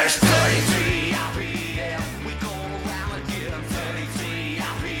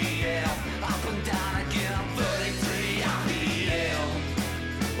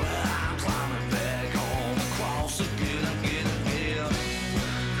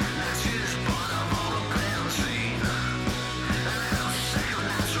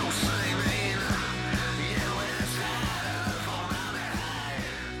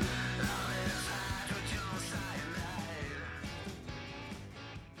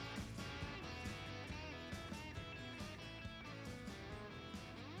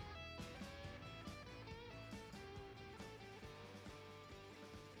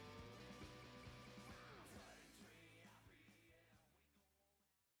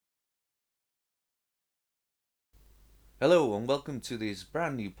Hello and welcome to this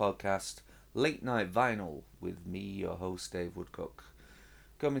brand new podcast, Late Night Vinyl, with me, your host, Dave Woodcock,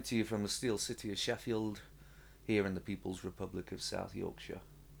 coming to you from the steel city of Sheffield, here in the People's Republic of South Yorkshire.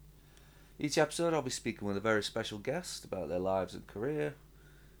 Each episode I'll be speaking with a very special guest about their lives and career.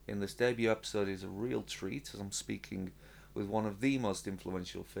 In this debut episode is a real treat as I'm speaking with one of the most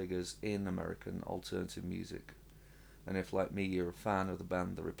influential figures in American alternative music. And if, like me, you're a fan of the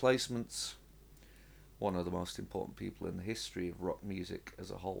band The Replacements, one of the most important people in the history of rock music as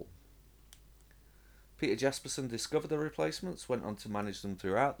a whole. Peter Jesperson discovered The Replacements, went on to manage them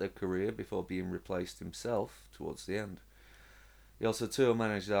throughout their career before being replaced himself towards the end. He also tour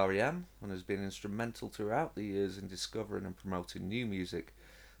managed R.E.M. and has been instrumental throughout the years in discovering and promoting new music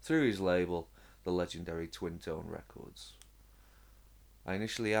through his label, the legendary Twin Tone Records. I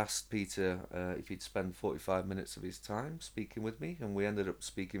initially asked Peter if he'd spend 45 minutes of his time speaking with me, and we ended up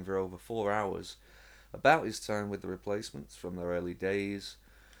speaking for over 4 hours about his time with The Replacements, from their early days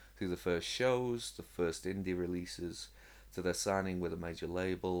through the first shows, the first indie releases, to their signing with a major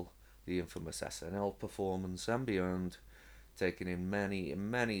label, the infamous SNL performance, and beyond, taking in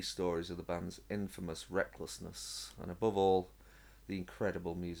many stories of the band's infamous recklessness, and above all, the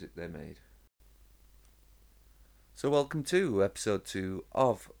incredible music they made. So welcome to episode 2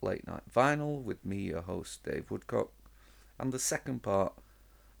 of Late Night Vinyl with me, your host, Dave Woodcock, and the second part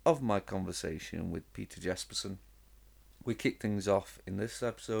of my conversation with Peter Jesperson. We kick things off in this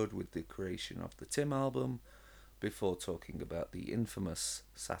episode with the creation of the Tim album, before talking about the infamous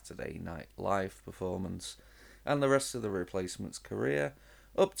Saturday Night Live performance and the rest of the Replacements' career,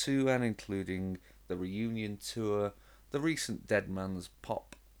 up to and including the reunion tour, the recent Dead Man's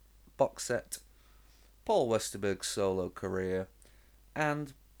Pop box set, Paul Westerberg's solo career,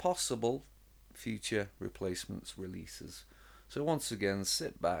 and possible future Replacements releases. So once again,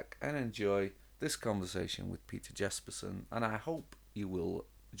 sit back and enjoy this conversation with Peter Jesperson, and I hope you will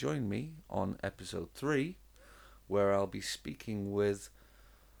join me on episode 3, where I'll be speaking with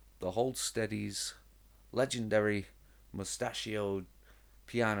the Hold Steady's legendary mustachioed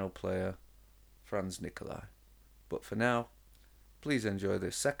piano player, Franz Nicolai. But for now, please enjoy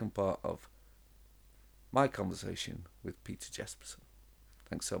this second part of my conversation with Peter Jesperson.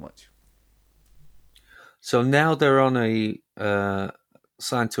 Thanks so much. So now they're on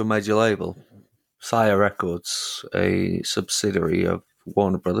signed to a major label, Sire Records, a subsidiary of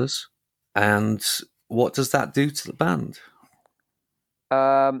Warner Brothers. And what does that do to the band?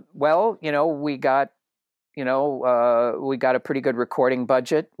 Well, we got a pretty good recording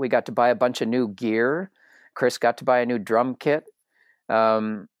budget. We got to buy a bunch of new gear. Chris got to buy a new drum kit.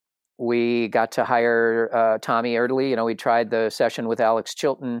 We got to hire Tommy Erdely. We tried the session with Alex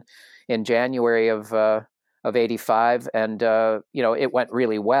Chilton in January of '85, and it went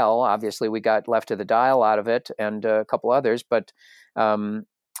really well. Obviously, we got Left of the Dial out of it, and a couple others, but that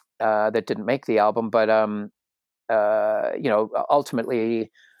didn't make the album. But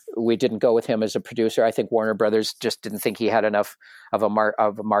ultimately, we didn't go with him as a producer. I think Warner Brothers just didn't think he had enough of a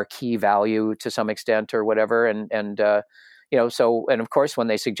marquee value to some extent, or whatever, and of course, when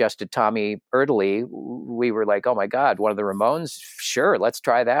they suggested Tommy Erdely, we were like, oh my God, one of the Ramones? Sure, let's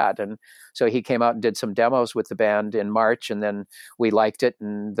try that. And so he came out and did some demos with the band in March, and then we liked it,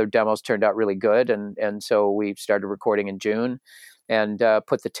 and the demos turned out really good. And so we started recording in June and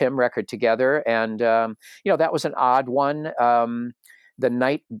put the Tim record together. And, that was an odd one. The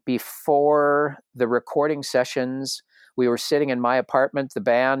night before the recording sessions, we were sitting in my apartment, the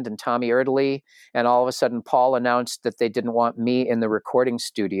band and Tommy Erdely, and all of a sudden Paul announced that they didn't want me in the recording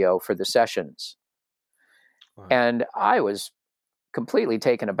studio for the sessions. Wow. And I was completely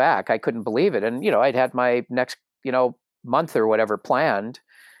taken aback. I couldn't believe it. And, I'd had my next, month or whatever planned,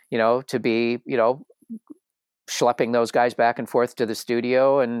 to be, schlepping those guys back and forth to the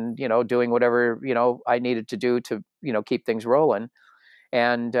studio and, doing whatever, I needed to do to, keep things rolling.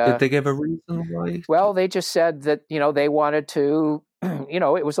 And did they give a reason why? Well, they just said that, they wanted to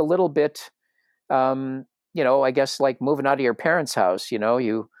it was a little bit, I guess like moving out of your parents' house.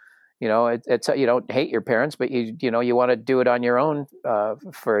 It's you don't hate your parents, but you want to do it on your own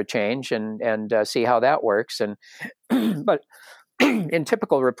for a change and see how that works. And but in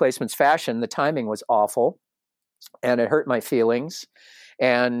typical Replacements fashion, the timing was awful, and it hurt my feelings.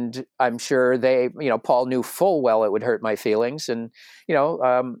 And I'm sure Paul knew full well it would hurt my feelings. And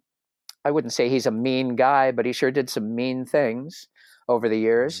I wouldn't say he's a mean guy, but he sure did some mean things over the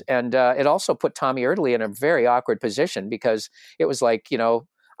years. And it also put Tommy Erdely in a very awkward position, because it was like,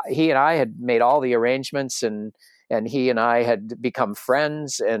 he and I had made all the arrangements, and he and I had become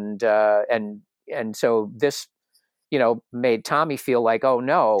friends, and so this, made Tommy feel like, oh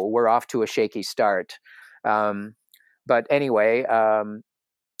no, we're off to a shaky start. But anyway,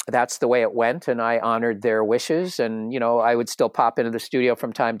 that's the way it went, and I honored their wishes. And I would still pop into the studio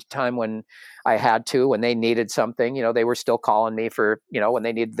from time to time when I had to, when they needed something. They were still calling me for when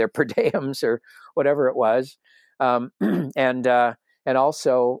they needed their per diems or whatever it was. And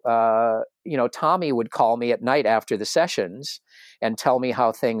also, Tommy would call me at night after the sessions and tell me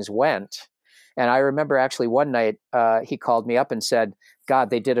how things went. And I remember actually one night he called me up and said,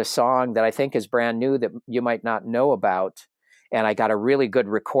 "God, they did a song that I think is brand new that you might not know about. And I got a really good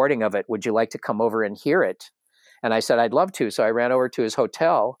recording of it. Would you like to come over and hear it?" And I said, "I'd love to." So I ran over to his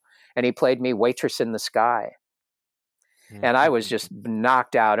hotel, and he played me "Waitress in the Sky." Mm-hmm. And I was just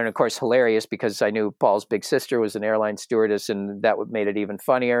knocked out. And of course, hilarious, because I knew Paul's big sister was an airline stewardess, and that made it even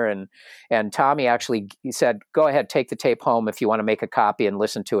funnier. And Tommy actually said, "Go ahead, take the tape home if you want to make a copy and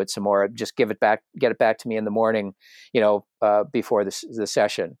listen to it some more. Just get it back to me in the morning, before the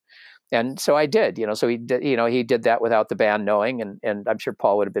session." And so I did, so he did that without the band knowing. And I'm sure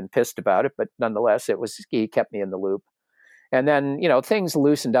Paul would have been pissed about it, but nonetheless, he kept me in the loop. And then, things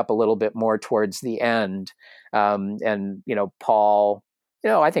loosened up a little bit more towards the end. And Paul,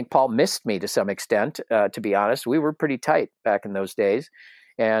 I think Paul missed me to some extent, to be honest. We were pretty tight back in those days.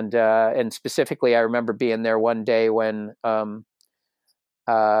 And specifically, I remember being there one day when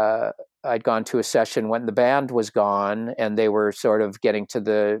I'd gone to a session when the band was gone, and they were sort of getting to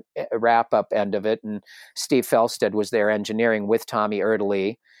the wrap-up end of it. And Steve Felstead was there engineering with Tommy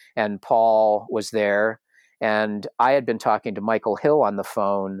Erdely, and Paul was there. And I had been talking to Michael Hill on the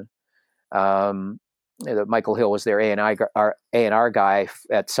phone. Michael Hill was their A&R guy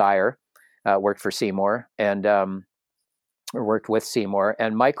at Sire, worked for Seymour, and worked with Seymour.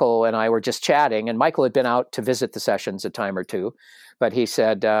 And Michael and I were just chatting, and Michael had been out to visit the sessions a time or two, but he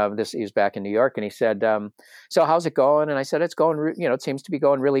said, he was back in New York, and he said, "So how's it going?" And I said, "It's going, it seems to be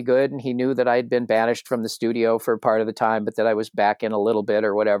going really good." And he knew that I had been banished from the studio for part of the time, but that I was back in a little bit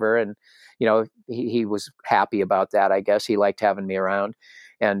or whatever. And, he was happy about that. I guess he liked having me around.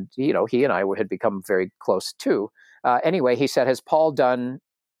 And, he and I had become very close too. Anyway, he said, "Has Paul done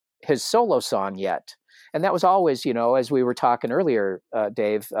his solo song yet?" And that was always, as we were talking earlier,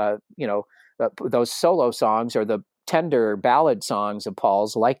 Dave, those solo songs, or the tender ballad songs of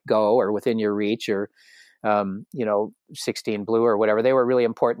Paul's, like "Go" or "Within Your Reach" or, 16 Blue or whatever. They were really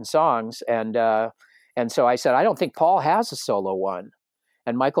important songs. And so I said, "I don't think Paul has a solo one."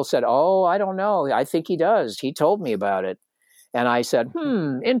 And Michael said, "Oh, I don't know. I think he does. He told me about it." And I said,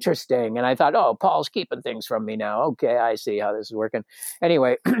 interesting. And I thought, oh, Paul's keeping things from me now. Okay, I see how this is working.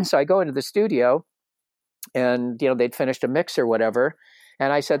 Anyway, so I go into the studio, and, they'd finished a mix or whatever.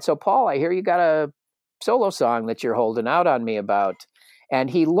 And I said, "So Paul, I hear you got a solo song that you're holding out on me about." And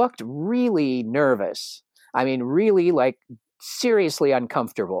he looked really nervous. I mean, really, like, seriously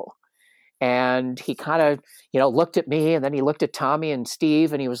uncomfortable. And he kind of, looked at me, and then he looked at Tommy and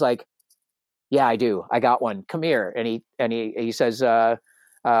Steve, and he was like, "Yeah, I do. I got one. Come here." And he says, I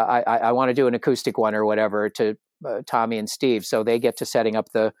want to do an acoustic one or whatever to Tommy and Steve. So they get to setting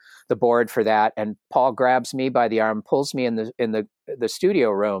up the board for that. And Paul grabs me by the arm, pulls me in the studio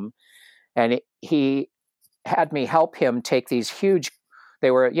room, and he had me help him take these huge.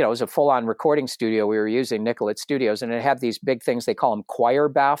 They were, it was a full-on recording studio we were using, Nicollet Studios, and it had these big things. They call them choir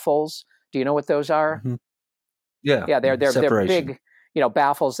baffles. Do you know what those are? Mm-hmm. Yeah, they're big,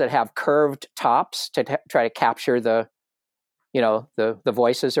 baffles that have curved tops to try to capture the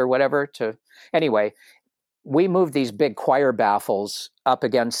voices or whatever. Anyway, we moved these big choir baffles up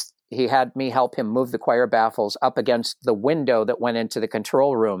against. He had me help him move the choir baffles up against the window that went into the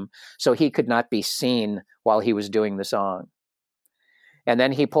control room, so he could not be seen while he was doing the song. And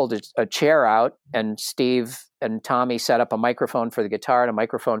then he pulled a chair out, and Steve and Tommy set up a microphone for the guitar and a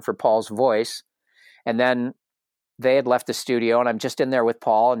microphone for Paul's voice. And then they had left the studio, and I'm just in there with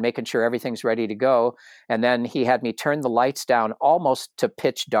Paul and making sure everything's ready to go. And then he had me turn the lights down almost to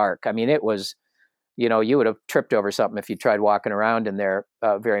pitch dark. I mean, it was you would have tripped over something if you tried walking around in there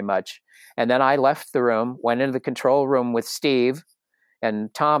very much. And then I left the room, went into the control room with Steve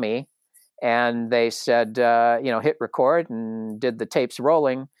and Tommy, and they said, hit record, and did the tapes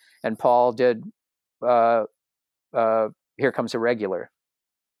rolling. And Paul did Here Comes a Regular.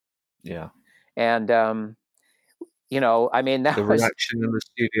 Yeah. And, that the reaction in the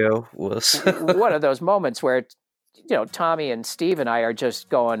studio was one of those moments where, Tommy and Steve and I are just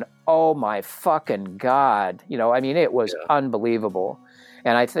going, oh my fucking God. It was unbelievable.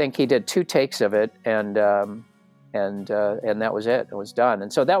 And I think he did 2 takes of it, and that was it. It was done.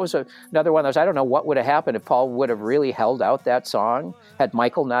 And so that was another one of those. I don't know what would have happened if Paul would have really held out that song had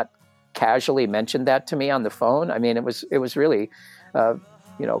Michael not casually mentioned that to me on the phone. It was really,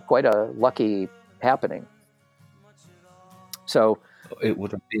 quite a lucky happening. So it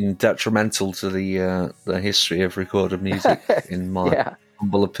would have been detrimental to the history of recorded music, in my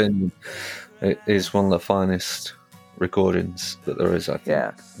humble opinion. It is one of the finest recordings that there is, I think.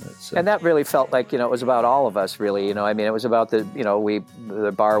 Yeah. And that really felt like, it was about all of us, really. It was about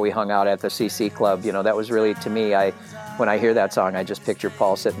the bar we hung out at, the CC Club. That was really, to me, when I hear that song, I just picture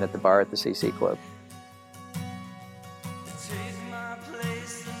Paul sitting at the bar at the CC Club.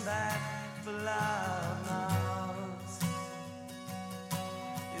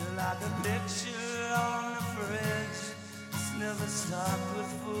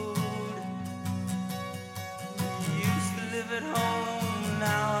 At home,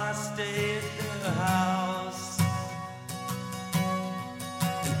 now I stay at the house,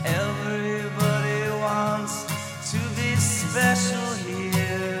 and everybody wants to be special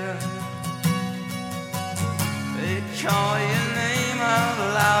here. They call your name out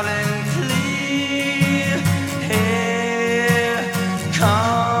loud and clear. Here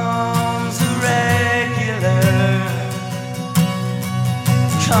comes a regular.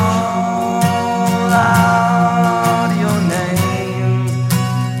 Call out your name.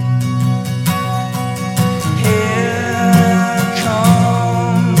 Here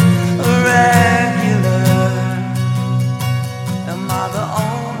comes a regular. Am I the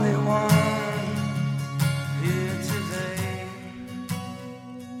only one here today?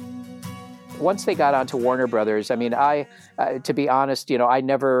 Once they got onto Warner Brothers, to be honest,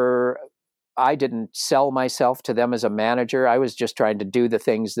 I didn't sell myself to them as a manager. I was just trying to do the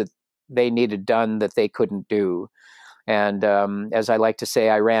things that they needed done that they couldn't do. And as I like to say,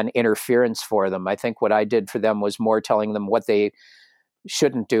 I ran interference for them. I think what I did for them was more telling them what they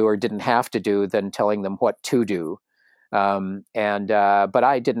shouldn't do or didn't have to do than telling them what to do. But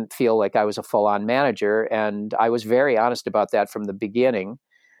I didn't feel like I was a full-on manager, and I was very honest about that from the beginning.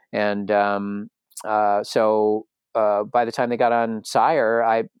 And so by the time they got on Sire,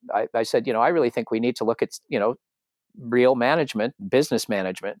 I said, I really think we need to look at, real management, business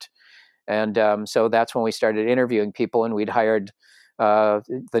management. And so that's when we started interviewing people, and we'd hired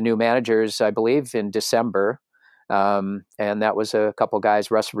the new managers, I believe, in December. And that was a couple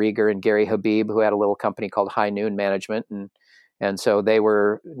guys, Russ Rieger and Gary Habib, who had a little company called High Noon Management. And so they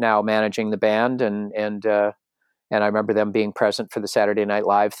were now managing the band. And I remember them being present for the Saturday Night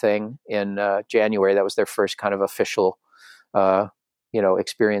Live thing in January. That was their first kind of official,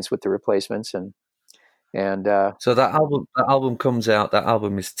 experience with the Replacements. And so that album comes out. That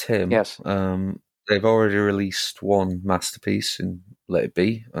album is Tim. Yes. They've already released one masterpiece in Let It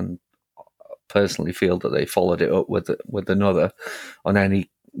Be, and I personally feel that they followed it up with another. On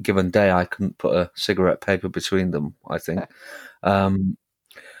any given day, I couldn't put a cigarette paper between them, I think.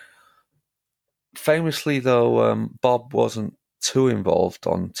 Famously, though, Bob wasn't too involved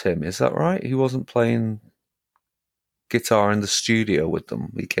on Tim. Is that right? He wasn't playing guitar in the studio with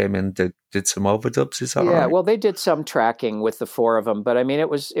them. He came in, did some overdubs. Is that right? Yeah, well, they did some tracking with the 4 of them, but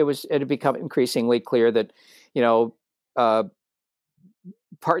it had become increasingly clear that,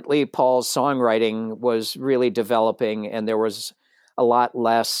 partly Paul's songwriting was really developing, and there was a lot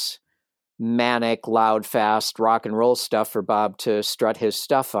less manic, loud, fast rock and roll stuff for Bob to strut his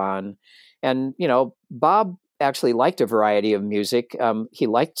stuff on. And, Bob actually liked a variety of music. He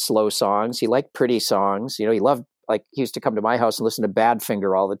liked slow songs. He liked pretty songs. He loved, he used to come to my house and listen to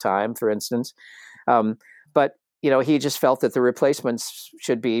Badfinger all the time, for instance. But, he just felt that the Replacements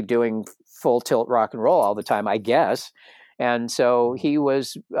should be doing full tilt rock and roll all the time, I guess. And so he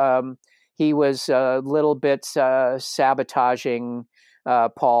was a little bit sabotaging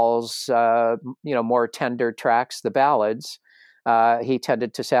Paul's, more tender tracks, the ballads. He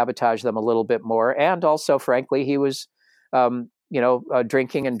tended to sabotage them a little bit more. And also, frankly, he was,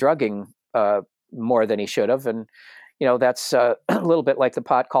 drinking and drugging more than he should have. And, that's a little bit like the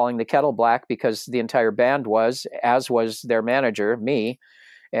pot calling the kettle black, because the entire band was, as was their manager, me.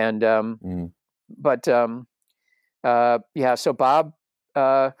 And, but yeah. So Bob,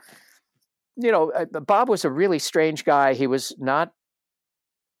 Bob was a really strange guy. He was not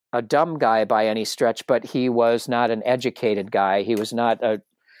a dumb guy by any stretch, but he was not an educated guy. He was not a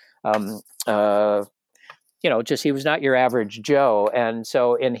just he was not your average Joe. And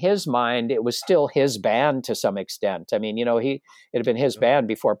so in his mind, it was still his band to some extent. I mean, it had been his band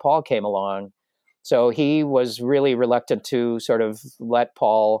before Paul came along. So he was really reluctant to sort of let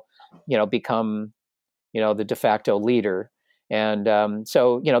Paul, become, the de facto leader. And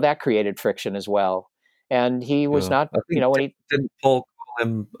so, that created friction as well. And he was not, I think when he... didn't Paul call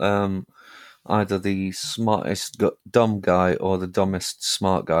him either the smartest dumb guy or the dumbest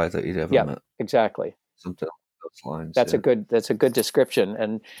smart guy that he'd ever met? Exactly. Something along those lines. That's a good description.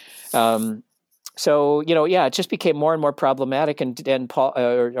 And so, it just became more and more problematic, and Paul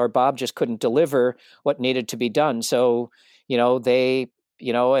or Bob just couldn't deliver what needed to be done. So, they,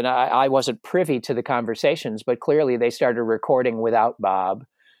 and I wasn't privy to the conversations, but clearly they started recording without Bob.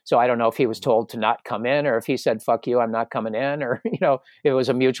 So I don't know if he was told to not come in, or if he said, "Fuck you, I'm not coming in," or, it was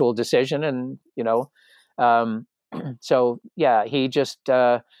a mutual decision. And, so yeah, he just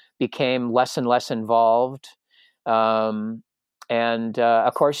became less and less involved. And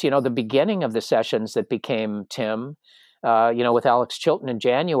of course, the beginning of the sessions that became Tim, with Alex Chilton in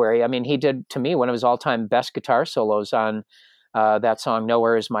January, I mean, he did, to me, one of his all-time best guitar solos on that song,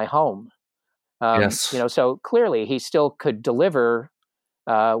 "Nowhere Is My Home." Yes. So clearly he still could deliver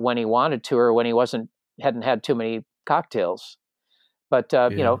when he wanted to, or when he hadn't had too many cocktails. But I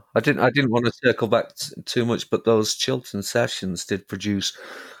didn't want to circle back too much, but those Chilton sessions did produce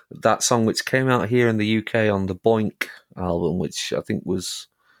that song, which came out here in the UK on the Boink album, which I think was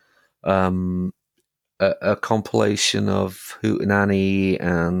a compilation of Hootenanny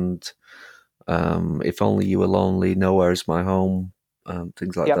and If Only You Were Lonely, Nowhere Is My Home,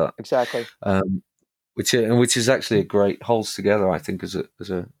 things like that. Exactly. Which is actually a great, holds together, I think, as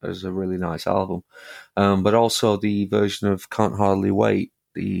a really nice album. But also the version of Can't Hardly Wait,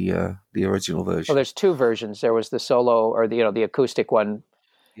 the original version. Well, there's two versions. There was the solo, or the acoustic one,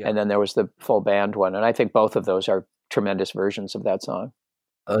 and then there was the full band one. And I think both of those are tremendous versions of that song.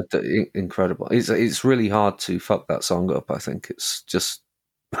 Incredible. It's really hard to fuck that song up. I think it's just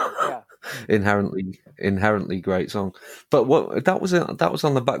inherently great song. But that was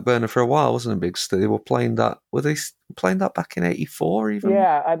on the back burner for a while, wasn't it, Biggs? They were playing that. Were they playing that back in '84 even?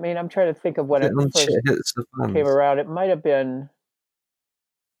 Yeah, I mean, I'm trying to think of when it first came around. It might have been.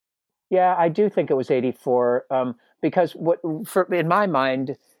 Yeah, I do think it was '84, because in my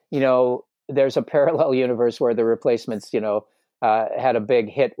mind, there's a parallel universe where the Replacements, had a big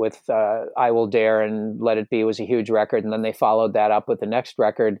hit with "I Will Dare," and "Let It Be" was a huge record, and then they followed that up with the next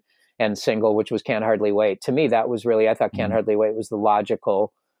record and single, which was "Can't Hardly Wait." To me, that was really, I thought "Can't Hardly Wait" was the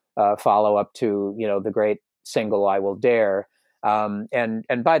logical follow-up to, the great single "I Will Dare."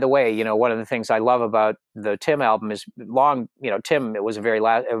 And by the way, one of the things I love about the Tim album is Tim, it was a very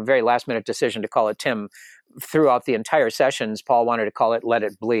last minute decision to call it Tim. Throughout the entire sessions, Paul wanted to call it "Let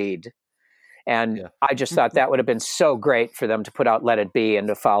It Bleed." And I just thought that would have been so great for them to put out "Let It Be" and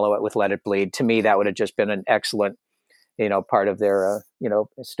to follow it with "Let It Bleed." To me, that would have just been an excellent, part of their,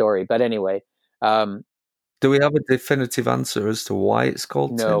 story. But anyway. Do we have a definitive answer as to why it's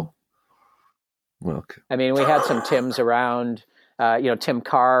called Tim? No. Okay. I mean, we had some Tims around. Tim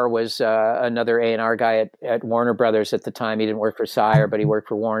Carr was another A&R guy at Warner Brothers at the time. He didn't work for Sire, but he worked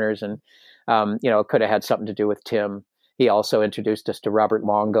for Warner's, and it could have had something to do with Tim. He also introduced us to Robert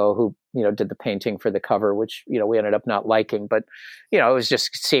Longo, who did the painting for the cover, which we ended up not liking. But it was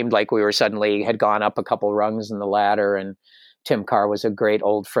just seemed like we were suddenly had gone up a couple rungs in the ladder. And Tim Carr was a great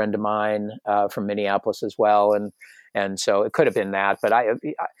old friend of mine from Minneapolis as well, and so it could have been that. But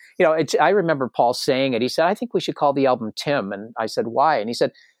I remember Paul saying it. He said, "I think we should call the album Tim." And I said, "Why?" And he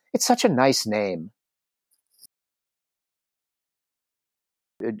said, "It's such a nice name."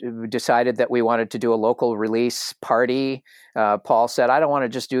 We decided that we wanted to do a local release party. Paul said, "I don't want to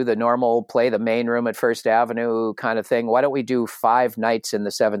just do the normal play the main room at First Avenue kind of thing. Why don't we do 5 nights in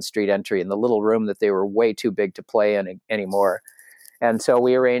the 7th Street entry, in the little room that they were way too big to play in anymore?" And so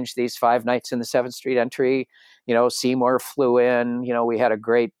we arranged these 5 nights in the 7th Street entry. Seymour flew in. We had a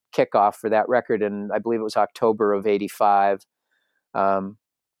great kickoff for that record, and I believe it was October of '85. And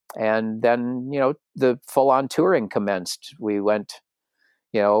then, the full-on touring commenced. We went,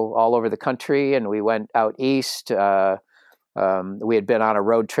 all over the country, and we went out east. We had been on a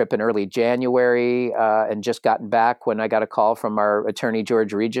road trip in early January and just gotten back when I got a call from our attorney,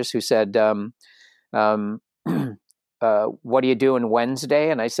 George Regis, who said, what are you doing Wednesday?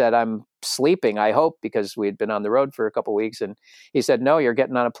 And I said, I'm sleeping, I hope, because we had been on the road for a couple of weeks. And he said, no, you're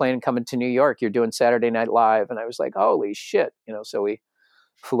getting on a plane and coming to New York. You're doing Saturday Night Live. And I was like, holy shit. So we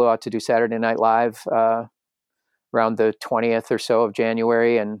flew out to do Saturday Night Live around the 20th or so of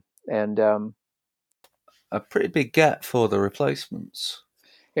January. And a pretty big get for The Replacements.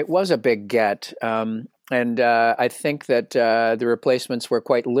 it was a big get. And I think that the replacements were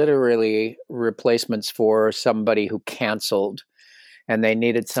quite literally replacements for somebody who canceled, and they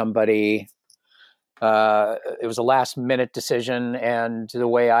needed somebody. It was a last minute decision. And the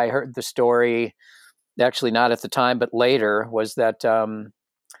way I heard the story, actually not at the time, but later, was that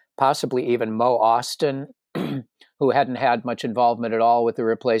possibly even Mo Austin, who hadn't had much involvement at all with the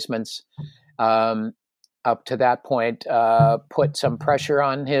replacements up to that point, put some pressure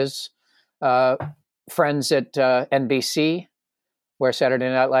on his friends at NBC, where Saturday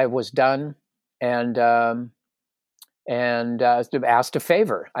Night Live was done, and asked a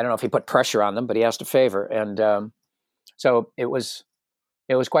favor. I don't know if he put pressure on them, but he asked a favor, and so it was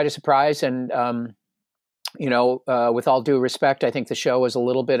quite a surprise. And with all due respect, I think the show was a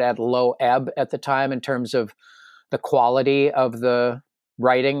little bit at low ebb at the time in terms of the quality of the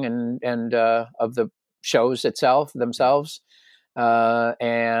writing and of the shows themselves,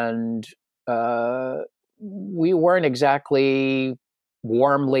 and we weren't exactly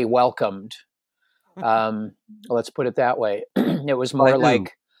warmly welcomed. Let's put it that way. It was more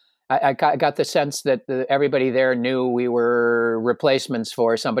like I got the sense that everybody there knew we were replacements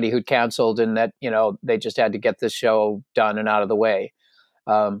for somebody who'd canceled, and that they just had to get this show done and out of the way.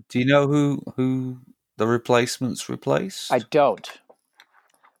 Do you know who the replacements replaced? I don't.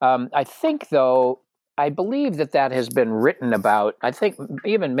 I think, though, I believe that has been written about. I think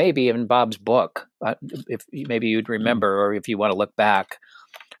maybe even Bob's book, if maybe you'd remember, or if you want to look back.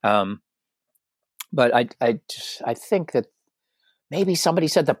 But I think that maybe somebody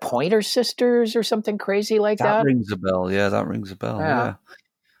said the Pointer Sisters or something crazy like that. That rings a bell. Yeah, that rings a bell. Yeah.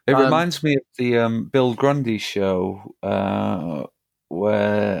 It reminds me of the Bill Grundy show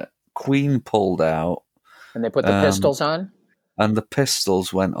where Queen pulled out. And they put the Pistols on? And the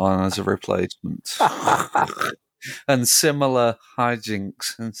Pistols went on as a replacement. And similar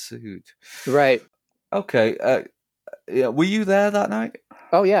hijinks ensued. Right. Okay. Yeah. Were you there that night?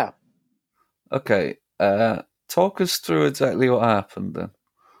 Oh, yeah. Okay. Talk us through exactly what happened then.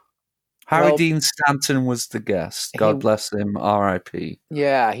 Harry Dean Stanton was the guest. God bless him. R.I.P.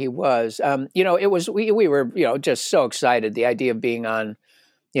 Yeah, he was. It was we were just so excited. The idea of being on,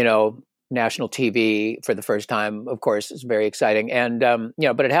 national TV for the first time, of course, is very exciting. And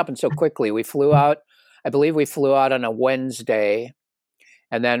but it happened so quickly. We flew out. I believe we flew out on a Wednesday,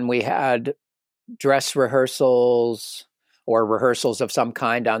 and then we had dress rehearsals or rehearsals of some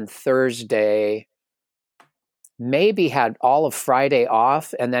kind on Thursday. Maybe had all of Friday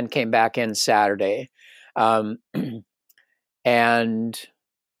off, and then came back in Saturday. And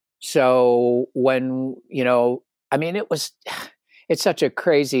so when, it's such a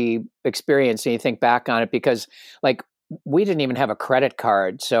crazy experience, and you think back on it, because we didn't even have a credit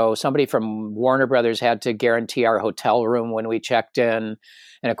card. So somebody from Warner Brothers had to guarantee our hotel room when we checked in.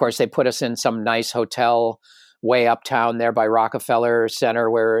 And of course they put us in some nice hotel way uptown there by Rockefeller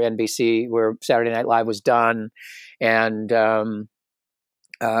Center, where Saturday Night Live was done. And, the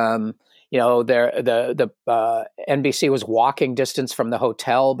NBC was walking distance from the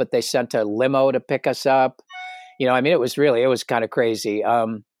hotel, but they sent a limo to pick us up. It was kind of crazy.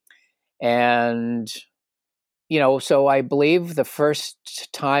 So I believe the first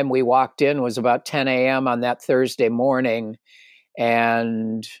time we walked in was about 10 a.m. on that Thursday morning.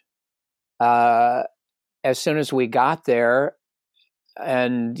 And, as soon as we got there,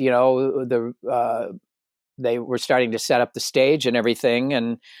 and they were starting to set up the stage and everything,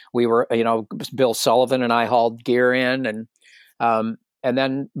 and we were, Bill Sullivan and I hauled gear in, and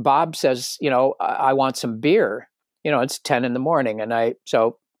then Bob says, I want some beer. It's 10 in the morning, and I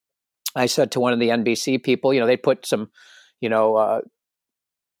said to one of the NBC people, they put some,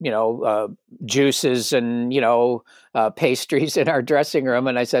 juices and, pastries in our dressing room.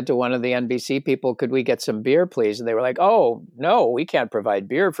 And I said to one of the NBC people, could we get some beer, please? And they were like, oh, no, we can't provide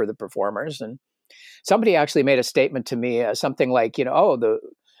beer for the performers. And somebody actually made a statement to me, something like, and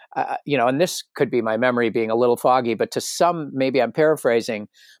this could be my memory being a little foggy, but to some, maybe I'm paraphrasing,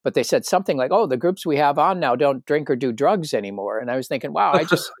 but they said something like, oh, the groups we have on now don't drink or do drugs anymore. And I was thinking, wow, I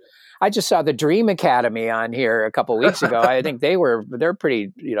just saw the Dream Academy on here a couple of weeks ago. I think they're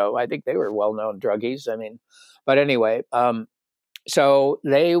pretty, I think they were well-known druggies. But anyway, so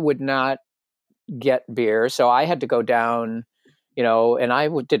they would not get beer. So I had to go down and I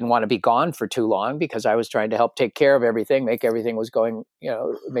didn't want to be gone for too long because I was trying to help take care of everything, make sure everything was going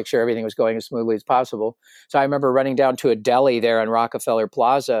as smoothly as possible. So I remember running down to a deli there in Rockefeller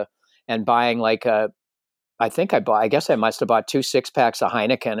Plaza and buying I guess I must have bought 2 6-packs of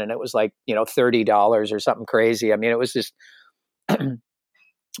Heineken, and it was like, $30 or something crazy. I mean, it was just,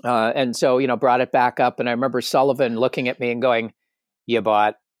 and so, brought it back up. And I remember Sullivan looking at me and going, "You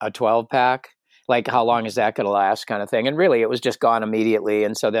bought a 12-pack? Like, how long is that going to last?" kind of thing. And really, it was just gone immediately.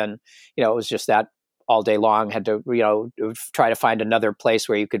 And so then, it was just that all day long. Had to, try to find another place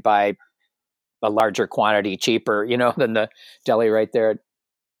where you could buy a larger quantity cheaper, than the deli right there at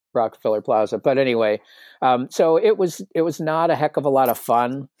Rockefeller Plaza. But anyway, so it was not a heck of a lot of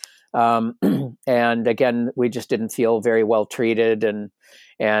fun. And again, we just didn't feel very well treated, and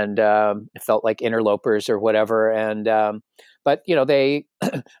it felt like interlopers or whatever. And but they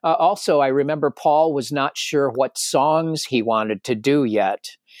also, I remember Paul was not sure what songs he wanted to do yet,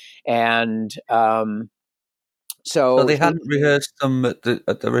 and so they hadn't rehearsed them at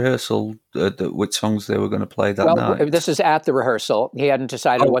the rehearsal, which songs they were going to play that night. This is at the rehearsal. He hadn't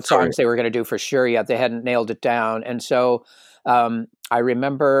decided what songs they were going to do for sure yet. They hadn't nailed it down, and so I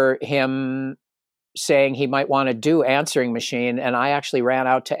remember him saying he might want to do Answering Machine, and I actually ran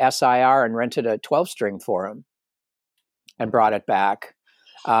out to SIR and rented a 12-string for him and brought it back.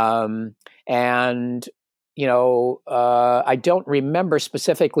 And I don't remember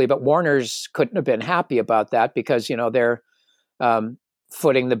specifically, but Warner's couldn't have been happy about that because, they're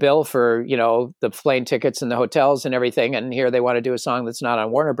footing the bill for, the plane tickets and the hotels and everything. And here they want to do a song that's not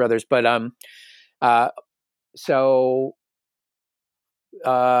on Warner Brothers. But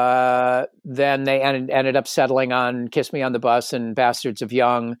then they ended up settling on Kiss Me on the Bus and Bastards of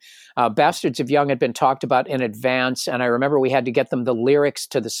Young. Bastards of Young had been talked about in advance, and I remember we had to get them the lyrics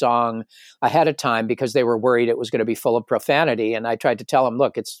to the song ahead of time because they were worried it was going to be full of profanity. And I tried to tell them,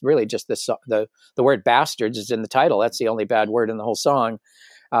 look, it's really just the word bastards is in the title. That's the only bad word in the whole song.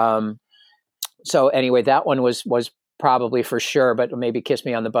 So anyway, that one was probably for sure, but maybe Kiss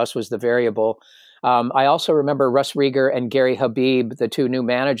Me on the Bus was the variable. I also remember Russ Rieger and Gary Habib, the 2 new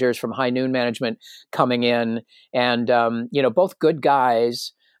managers from High Noon Management, coming in, and both good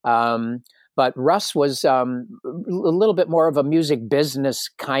guys. But Russ was a little bit more of a music business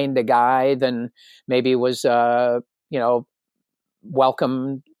kind of guy than maybe was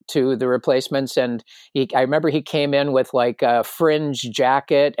welcome to the Replacements. And I remember he came in with like a fringe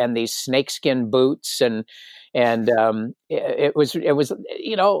jacket and these snakeskin boots, and it was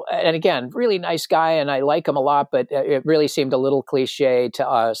and again, really nice guy, and I like him a lot, but it really seemed a little cliche to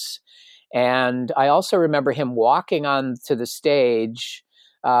us. And I also remember him walking onto the stage,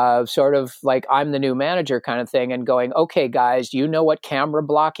 sort of like I'm the new manager kind of thing, and going, "Okay, guys, you know what camera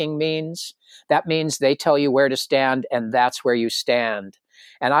blocking means? That means they tell you where to stand, and that's where you stand."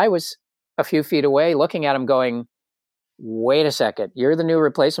 And I was a few feet away looking at him going, "Wait a second, you're the new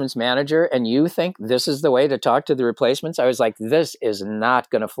Replacements manager and you think this is the way to talk to the Replacements?" I was like, this is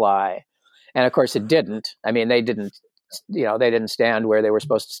not going to fly. And of course it didn't. I mean, they didn't stand where they were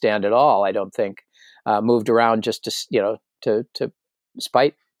supposed to stand at all. I don't think, moved around just to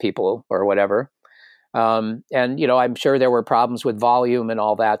spite people or whatever. And, I'm sure there were problems with volume and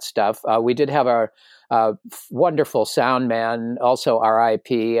all that stuff. We did have our wonderful sound man, also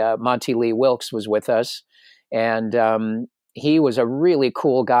RIP, Monty Lee Wilkes was with us. And he was a really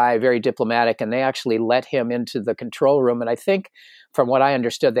cool guy, very diplomatic, and they actually let him into the control room. And I think, from what I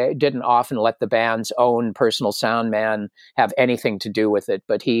understood, they didn't often let the band's own personal sound man have anything to do with it,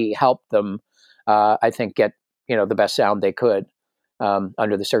 but he helped them, I think, get the best sound they could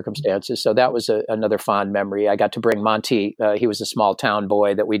under the circumstances. So that was another fond memory. I got to bring Monty. He was a small town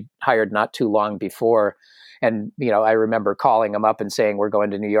boy that we hired not too long before. And, I remember calling him up and saying, we're going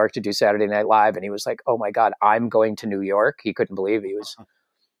to New York to do Saturday Night Live. And he was like, "Oh my God, I'm going to New York." He couldn't believe he was,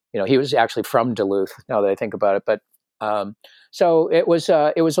 he was actually from Duluth, now that I think about it. But so it was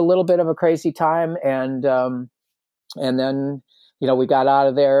a little bit of a crazy time. And then, we got out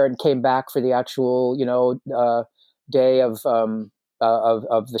of there and came back for the actual, day of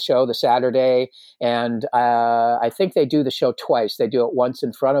the show, the Saturday. And I think they do the show twice. They do it once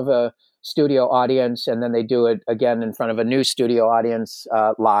in front of a studio audience, and then they do it again in front of a new studio audience,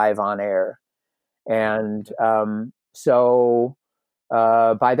 live on air. And so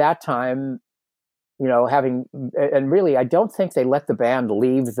by that time, and really, I don't think they let the band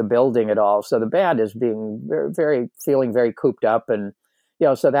leave the building at all. So the band is being feeling very cooped up, and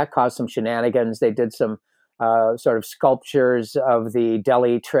so that caused some shenanigans. They did some sort of sculptures of the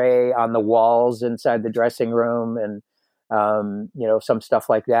deli tray on the walls inside the dressing room, and some stuff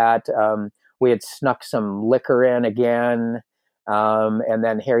like that. We had snuck some liquor in again. And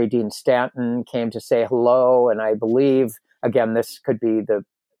then Harry Dean Stanton came to say hello. And I believe, again, this could be the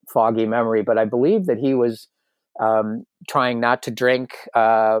foggy memory, but I believe that he was trying not to drink,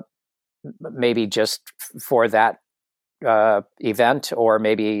 maybe just for that event, or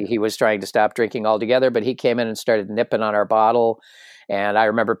maybe he was trying to stop drinking altogether, but he came in and started nipping on our bottle. And I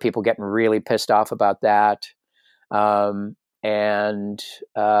remember people getting really pissed off about that. And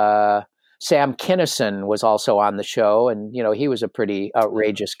Sam Kinison was also on the show, and he was a pretty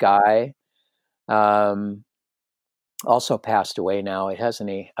outrageous guy. Also passed away now, hasn't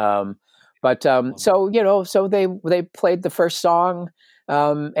he? So they played the first song,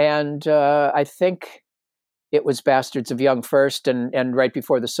 and I think it was Bastards of Young first, and right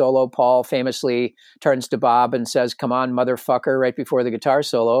before the solo, Paul famously turns to Bob and says, "Come on, motherfucker," right before the guitar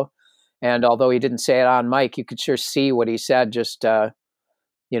solo. And although he didn't say it on mic, you could sure see what he said, just, and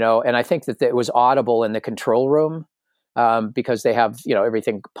I think that it was audible in the control room, because they have,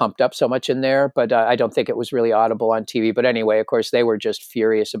 everything pumped up so much in there, but I don't think it was really audible on TV. But anyway, of course, they were just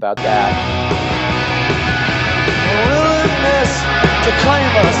furious about that. Willingness to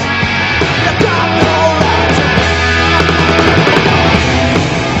claim us. You got no right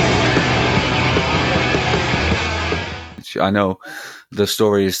to... I know the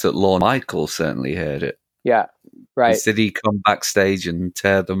story is that Lorne Michaels certainly heard it. Yeah, right. Did he come backstage and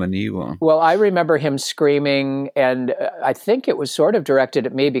tear them a new one? Well, I remember him screaming, and I think it was sort of directed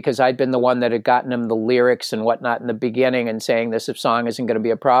at me because I'd been the one that had gotten him the lyrics and whatnot in the beginning and saying this song isn't going to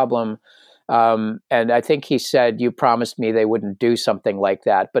be a problem. And I think he said, "You promised me they wouldn't do something like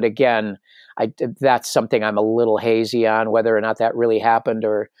that." But again, that's something I'm a little hazy on, whether or not that really happened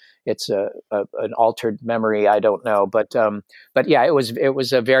or it's an altered memory. I don't know. But yeah, it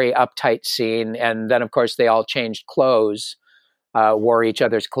was a very uptight scene. And then, of course, they all changed clothes, wore each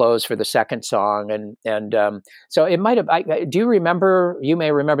other's clothes for the second song. And so it might have, do you remember, you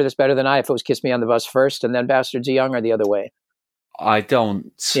may remember this better than I, if it was Kiss Me on the Bus first and then Bastards of Young, or the other way? I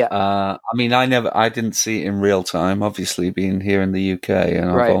don't. Yeah. I mean, I didn't see it in real time, obviously being here in the UK,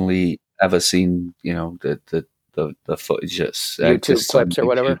 and Right. I've only ever seen, the footage that's YouTube clips or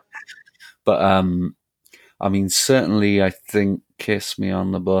whatever. But I mean, certainly, I think "Kiss Me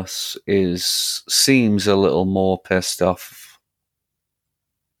on the Bus" seems a little more pissed off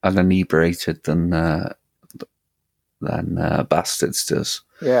and inebriated than Bastards does.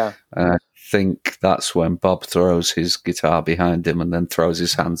 Yeah. And I think that's when Bob throws his guitar behind him and then throws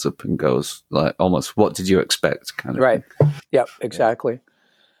his hands up and goes like almost, "What did you expect?" kind of right. thing. Yep, exactly.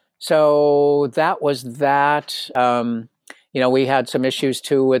 So that was that. We had some issues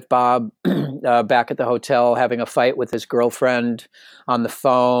too with Bob back at the hotel having a fight with his girlfriend on the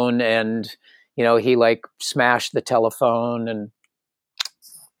phone, and he like smashed the telephone,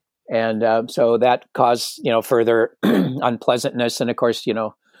 and so that caused further unpleasantness. And of course,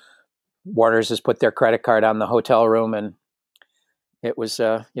 Warner's has put their credit card on the hotel room, and it was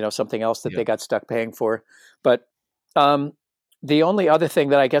something else that they got stuck paying for. But the only other thing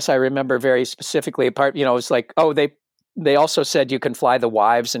that I guess I remember very specifically, apart, was like, they also said you can fly the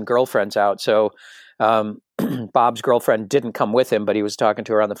wives and girlfriends out. So Bob's girlfriend didn't come with him, but he was talking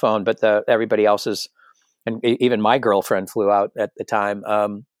to her on the phone. But everybody else's, and even my girlfriend flew out at the time.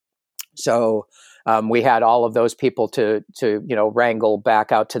 So we had all of those people to wrangle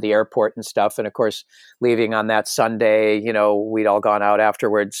back out to the airport and stuff. And of course, leaving on that Sunday, we'd all gone out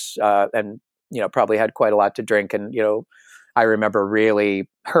afterwards and probably had quite a lot to drink. And I remember really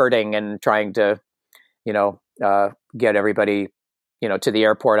hurting and trying to get everybody to the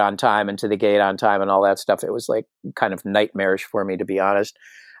airport on time and to the gate on time and all that stuff. It was like kind of nightmarish for me, to be honest.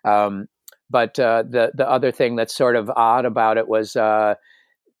 But the other thing that's sort of odd about it was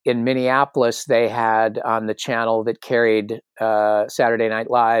in Minneapolis, they had on the channel that carried Saturday Night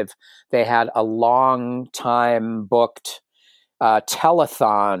Live, they had a long time booked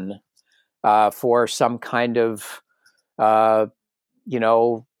telethon for some kind of, to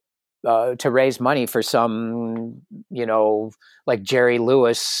raise money for some, like Jerry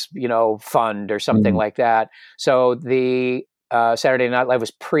Lewis, fund or something like that. So the Saturday Night Live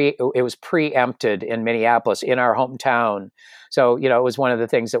was preempted in Minneapolis, in our hometown. So, it was one of the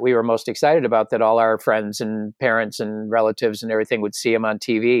things that we were most excited about, that all our friends and parents and relatives and everything would see him on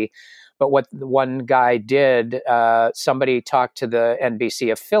TV. But what one guy did, somebody talked to the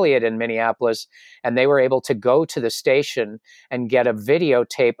NBC affiliate in Minneapolis, and they were able to go to the station and get a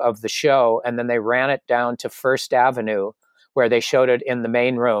videotape of the show. And then they ran it down to First Avenue, where they showed it in the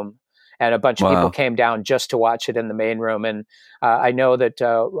main room. And a bunch of people came down just to watch it in the main room. And I know that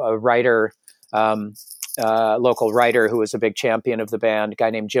a writer, local writer who was a big champion of the band, a guy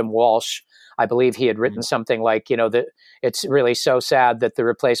named Jim Walsh, I believe he had written something like, that it's really so sad that the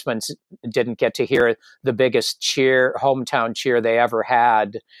Replacements didn't get to hear the biggest hometown cheer they ever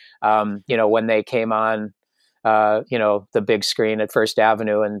had, when they came on, the big screen at First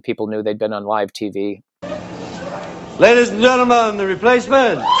Avenue and people knew they'd been on live TV. Ladies and gentlemen, the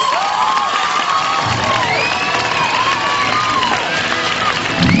Replacements.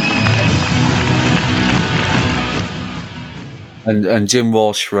 And Jim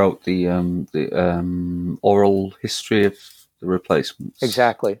Walsh wrote the oral history of the Replacements.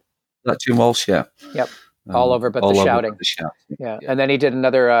 Exactly. That Jim Walsh, yeah. Yep. All over but the shouting. Yeah. And then he did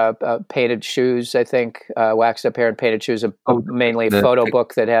another Painted Shoes, I think, Waxed Up Hair and Painted Shoes, mainly a photo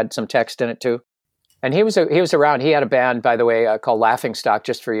book that had some text in it too. And he was around. He had a band, by the way, called Laughing Stock,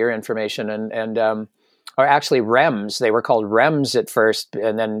 just for your information, or actually Rems. They were called Rems at first,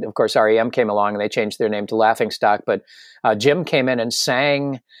 and then of course REM came along and they changed their name to Laughing Stock. But Jim came in and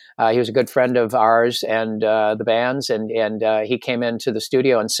sang. He was a good friend of ours and the band's, and he came into the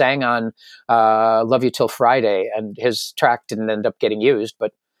studio and sang on "Love You Till Friday," and his track didn't end up getting used,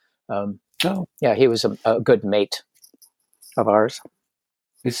 but yeah, he was a good mate of ours.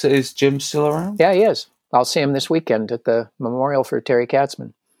 Is Jim still around? Yeah, he is. I'll see him this weekend at the memorial for Terry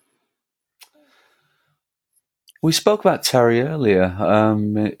Katzman. We spoke about Terry earlier.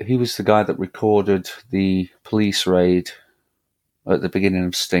 He was the guy that recorded the police raid at the beginning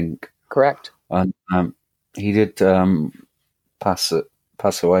of Stink. Correct. And he did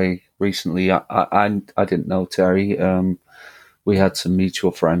pass away recently. I didn't know Terry. We had some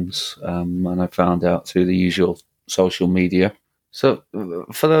mutual friends, and I found out through the usual social media. So,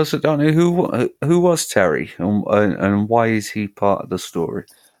 for those that don't know, who was Terry, and why is he part of the story?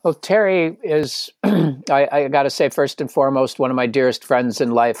 Well, Terry is, I got to say, first and foremost, one of my dearest friends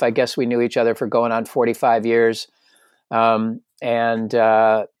in life. I guess we knew each other for going on 45 years. And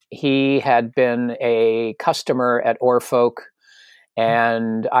he had been a customer at Orfolk,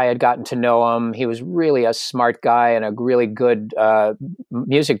 and I had gotten to know him. He was really a smart guy and a really good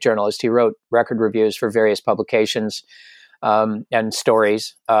music journalist. He wrote record reviews for various publications and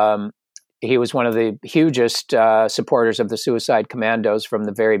stories. He was one of the hugest supporters of the Suicide Commandos from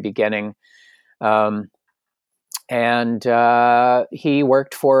the very beginning. And he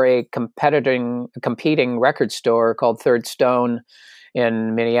worked for a competing record store called Third Stone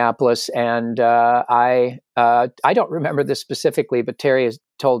in Minneapolis. And I don't remember this specifically, but Terry has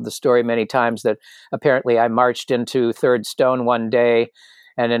told the story many times that apparently I marched into Third Stone one day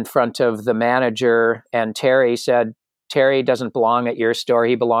and in front of the manager, and Terry said, "Terry doesn't belong at your store.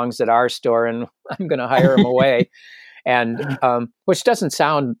 He belongs at our store, and I'm going to hire him away." And which doesn't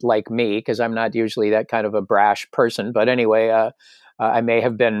sound like me, because I'm not usually that kind of a brash person. But anyway, I may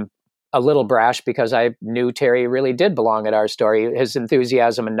have been a little brash because I knew Terry really did belong at our store. His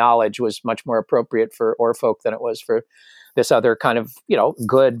enthusiasm and knowledge was much more appropriate for Orfolk than it was for this other kind of,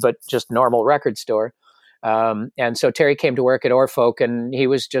 good but just normal record store. And so Terry came to work at Orfolk, and he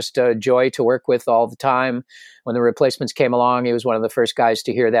was just a joy to work with all the time. When the Replacements came along, he was one of the first guys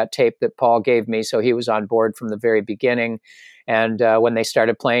to hear that tape that Paul gave me, so he was on board from the very beginning. And when they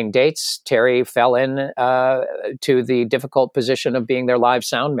started playing dates, Terry fell in to the difficult position of being their live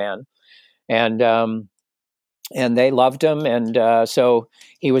sound man. And they loved him, and so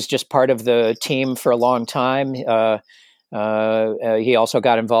he was just part of the team for a long time. He also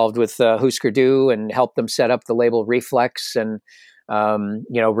got involved with Husker Du and helped them set up the label Reflex, and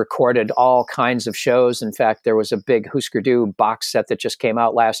recorded all kinds of shows. In fact, there was a big Husker Du box set that just came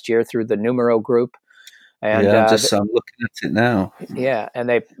out last year through the Numero Group. And I'm looking at it now. Yeah, and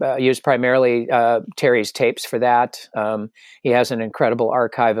they used primarily Terry's tapes for that. He has an incredible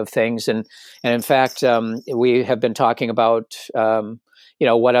archive of things, and in fact, we have been talking about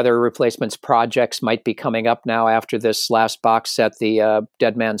what other Replacements projects might be coming up now after this last box set, the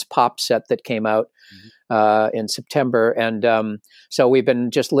Dead Man's Pop set that came out in September. And so we've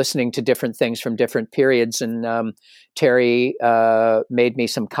been just listening to different things from different periods. And Terry made me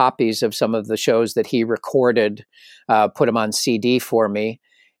some copies of some of the shows that he recorded, put them on CD for me.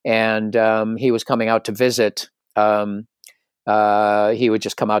 And he was coming out to visit. He would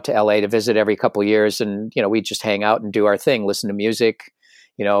just come out to LA to visit every couple of years. And, we'd just hang out and do our thing, listen to music,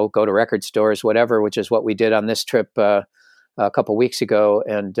 go to record stores, whatever, which is what we did on this trip a couple weeks ago.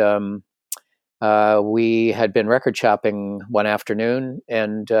 And we had been record shopping one afternoon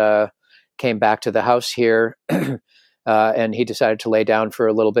and came back to the house here, and he decided to lay down for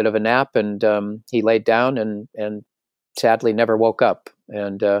a little bit of a nap, and he laid down and sadly never woke up,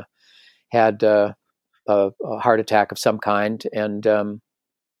 and had a heart attack of some kind. And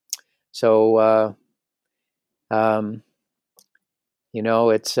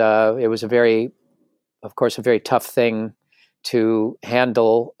it was of course, a very tough thing to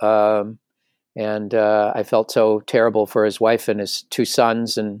handle. And I felt so terrible for his wife and his two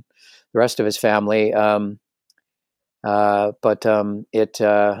sons and the rest of his family. But I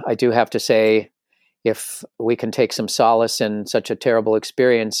do have to say, if we can take some solace in such a terrible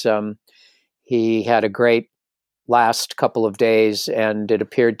experience, he had a great last couple of days, and it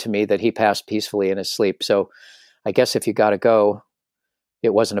appeared to me that he passed peacefully in his sleep. So I guess if you got to go,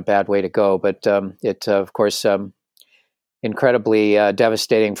 it wasn't a bad way to go. But it, of course, incredibly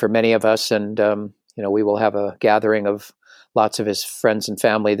devastating for many of us. And, we will have a gathering of lots of his friends and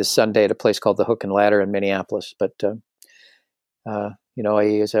family this Sunday at a place called the Hook and Ladder in Minneapolis. But,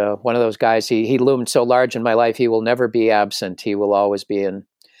 he is one of those guys. He loomed so large in my life. He will never be absent. He will always be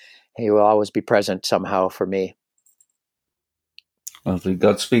present somehow for me. Lovely.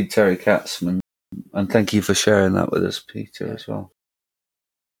 Godspeed, Terry Katzman. And thank you for sharing that with us, Peter, as well.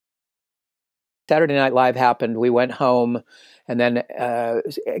 Saturday Night Live happened. We went home, and then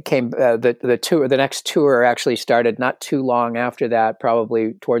came the tour. The next tour actually started not too long after that,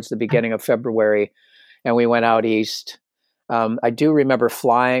 probably towards the beginning of February, and we went out east. I do remember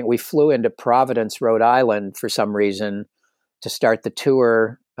flying. We flew into Providence, Rhode Island, for some reason to start the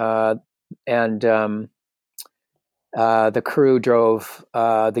tour, and the crew drove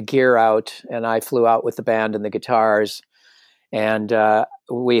the gear out, and I flew out with the band and the guitars. And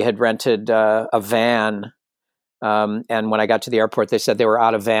we had rented a van. And when I got to the airport, they said they were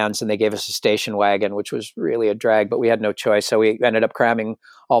out of vans, and they gave us a station wagon, which was really a drag, but we had no choice. So we ended up cramming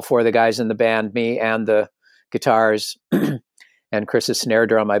all four of the guys in the band, me and the guitars and Chris's snare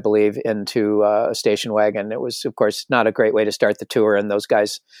drum, I believe, into a station wagon. It was, of course, not a great way to start the tour. And those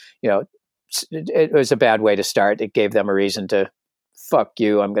guys, it was a bad way to start. It gave them a reason to, fuck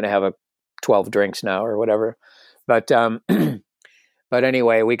you, I'm going to have 12 drinks now or whatever. But but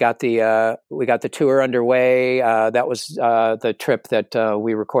anyway, we got the tour underway. That was the trip that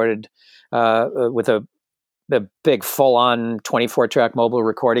we recorded with a big full-on 24-track mobile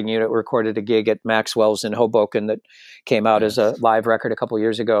recording unit. We recorded a gig at Maxwell's in Hoboken that came out as a live record a couple of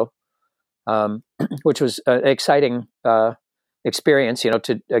years ago, which was an exciting experience.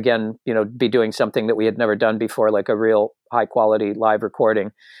 To again, be doing something that we had never done before, like a real high quality live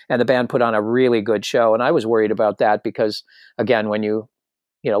recording. And the band put on a really good show. And I was worried about that because, again, when you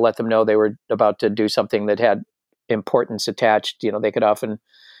let them know they were about to do something that had importance attached, they could often,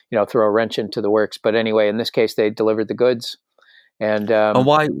 throw a wrench into the works. But anyway, in this case, they delivered the goods. And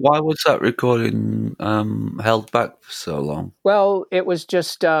why was that recording held back for so long? Well, it was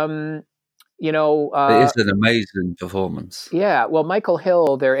just, it is an amazing performance. Yeah. Well, Michael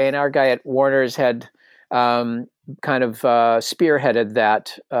Hill, their A&R guy at Warner's, had kind of spearheaded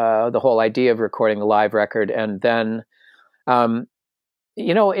that, the whole idea of recording a live record. And then,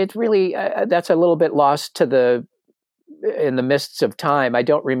 it really, that's a little bit lost in the mists of time. I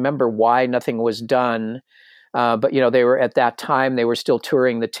don't remember why nothing was done. But, they were, at that time, they were still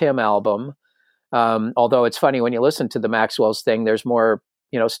touring the Tim album. Although it's funny, when you listen to the Maxwell's thing, there's more,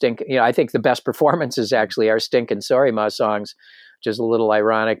 Stink. I think the best performances actually are Stink and Sorry Ma songs, which is a little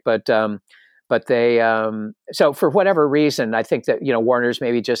ironic. But they, so for whatever reason, I think that, Warner's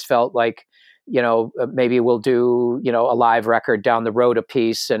maybe just felt like, maybe we'll do, a live record down the road a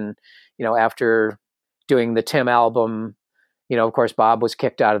piece. And, after doing the Tim album, of course, Bob was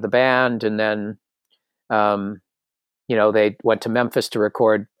kicked out of the band. And then, they went to Memphis to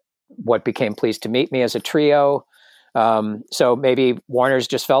record what became Pleased to Meet Me as a trio. So maybe Warner's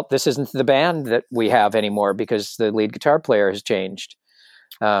just felt this isn't the band that we have anymore because the lead guitar player has changed.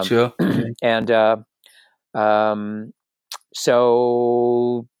 Sure. And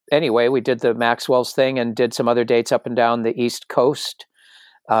so anyway, we did the Maxwell's thing and did some other dates up and down the East Coast.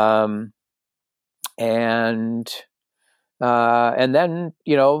 And then,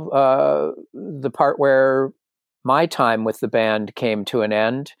 the part where my time with the band came to an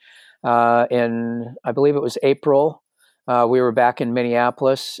end, in, I believe it was April, we were back in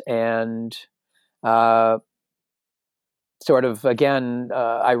Minneapolis, and sort of, again,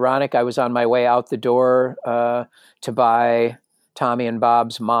 ironic, I was on my way out the door to buy Tommy and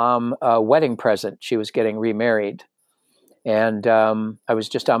Bob's mom a wedding present. She was getting remarried. And I was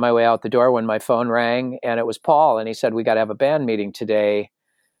just on my way out the door when my phone rang, and it was Paul, and he said, "We got to have a band meeting today."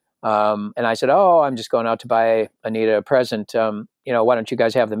 And I said, "Oh, I'm just going out to buy Anita a present. Why don't you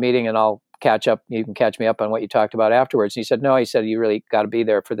guys have the meeting and I'll catch up. You can catch me up on what you talked about afterwards." And he said, "No," he said, "you really got to be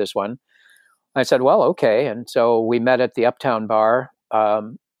there for this one." I said, "Well, okay." And so we met at the Uptown Bar,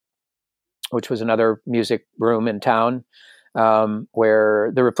 which was another music room in town,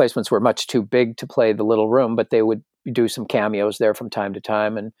 where the Replacements were much too big to play the little room, but they would do some cameos there from time to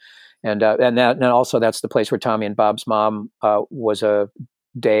time, and also that's the place where Tommy and Bob's mom was a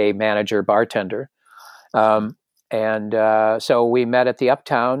day manager bartender. So we met at the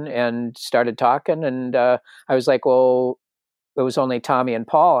Uptown and started talking, and I was like, well, it was only Tommy and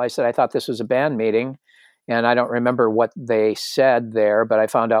Paul. I said, I thought this was a band meeting, and I don't remember what they said there, but I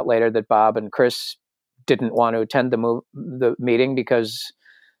found out later that Bob and Chris didn't want to attend the meeting because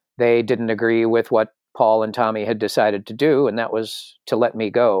they didn't agree with what Paul and Tommy had decided to do, and that was to let me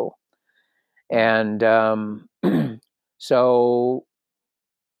go. And so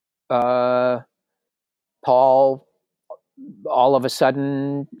Paul, all of a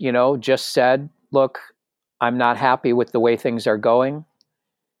sudden, just said, look, I'm not happy with the way things are going.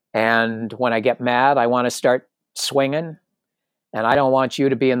 And when I get mad, I want to start swinging. And I don't want you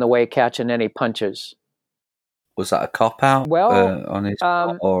to be in the way catching any punches. Was that a cop-out on his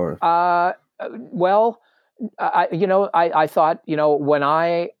part, or? I thought,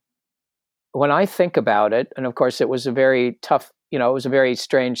 when I think about it, and of course it was a very tough, it was a very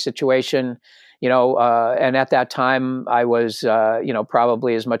strange situation, and at that time I was,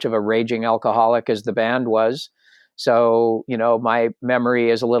 probably as much of a raging alcoholic as the band was. So, my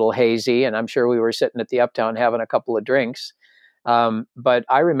memory is a little hazy, and I'm sure we were sitting at the Uptown having a couple of drinks. But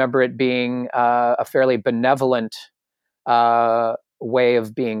I remember it being a fairly benevolent way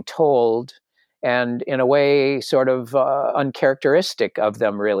of being told, and in a way sort of uncharacteristic of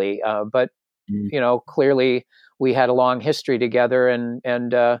them, really. But clearly we had a long history together,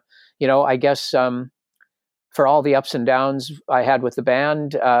 and I guess for all the ups and downs I had with the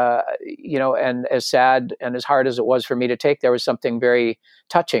band, and as sad and as hard as it was for me to take, there was something very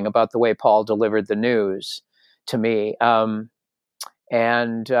touching about the way Paul delivered the news to me. But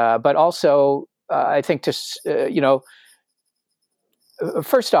also, I think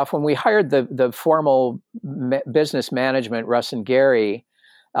first off, when we hired the formal business management, Russ and Gary,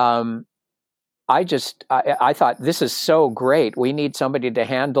 I thought, this is so great. We need somebody to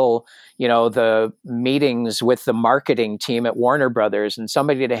handle, the meetings with the marketing team at Warner Brothers, and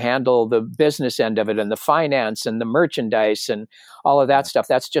somebody to handle the business end of it, and the finance and the merchandise and all of that stuff.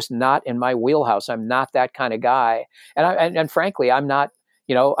 That's just not in my wheelhouse. I'm not that kind of guy. And frankly, I'm not,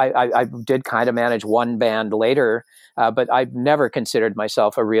 I did kind of manage one band later, but I've never considered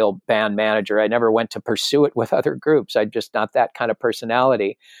myself a real band manager. I never went to pursue it with other groups. I'm just not that kind of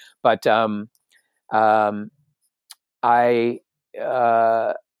personality. But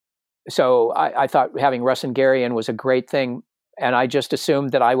so I thought having Russ and Gary in was a great thing. And I just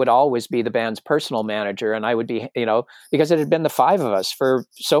assumed that I would always be the band's personal manager, and I would be, because it had been the five of us for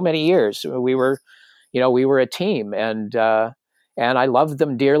so many years. We were a team, and I loved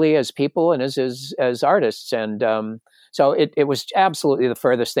them dearly as people and as artists. And so it was absolutely the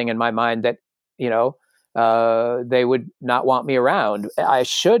furthest thing in my mind that, they would not want me around. I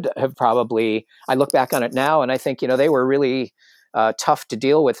should have probably, I look back on it now and I think, they were really tough to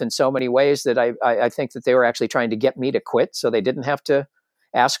deal with in so many ways that I think that they were actually trying to get me to quit so they didn't have to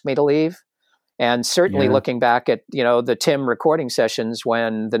ask me to leave. And certainly looking back at, the Tim recording sessions,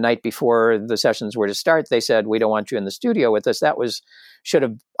 when the night before the sessions were to start, they said, we don't want you in the studio with us. I should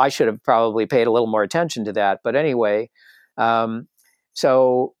have probably paid a little more attention to that. But anyway,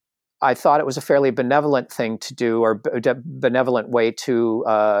 so I thought it was a fairly benevolent thing to do, or benevolent way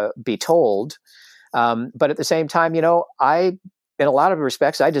to be told. But at the same time, in a lot of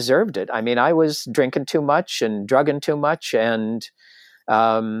respects, I deserved it. I mean, I was drinking too much and drugging too much. And,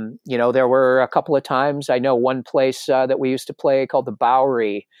 there were a couple of times, I know one place that we used to play called the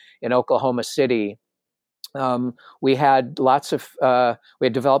Bowery in Oklahoma City. We had we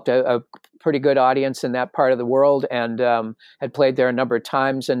had developed a pretty good audience in that part of the world, and had played there a number of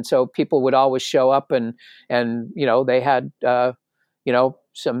times. And so people would always show up, and they had,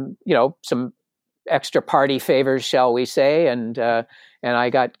 some extra party favors, shall we say. And I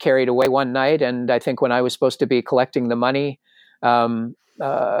got carried away one night. And I think when I was supposed to be collecting the money,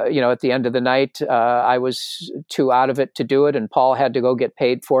 at the end of the night, I was too out of it to do it. And Paul had to go get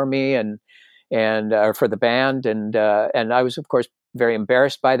paid for me and for the band. And I was, of course, very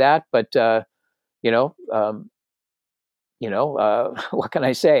embarrassed by that, but, what can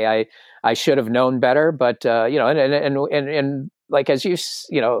I say? I should have known better, but, and like, as as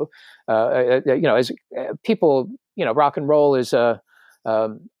people, rock and roll is a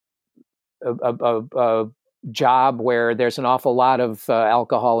job where there's an awful lot of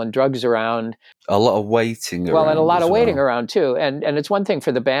alcohol and drugs around. A lot of waiting around. Well, and a lot of waiting around too. And it's one thing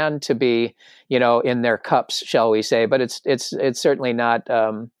for the band to be, in their cups, shall we say, but it's certainly not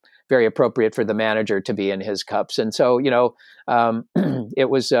very appropriate for the manager to be in his cups. And so, it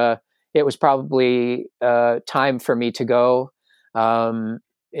was it was probably time for me to go,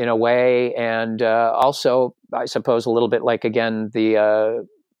 in a way, and also, I suppose, a little bit like, again, the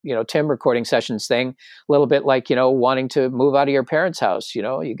Tim recording sessions thing, a little bit like, wanting to move out of your parents' house.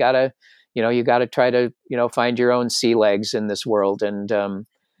 You gotta try to find your own sea legs in this world, and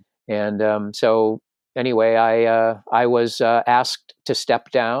so anyway, I was asked to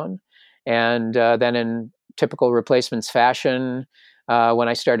step down, and then in typical Replacements fashion, when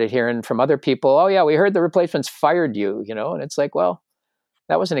I started hearing from other people, oh yeah, we heard the Replacements fired you, and it's like, well,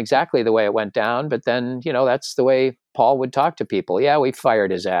 that wasn't exactly the way it went down, but then, that's the way Paul would talk to people. Yeah, we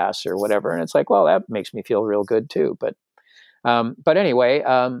fired his ass or whatever. And it's like, well, that makes me feel real good too. But anyway,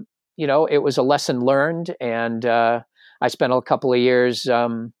 it was a lesson learned. And I spent a couple of years,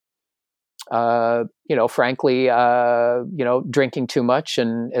 frankly, drinking too much.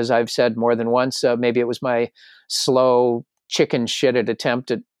 And as I've said more than once, maybe it was my slow chicken shitted attempt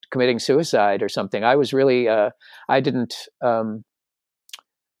at committing suicide or something. I was really, I didn't,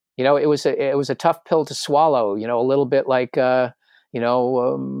 it was a tough pill to swallow. A little bit like being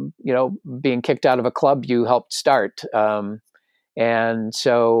kicked out of a club you helped start, and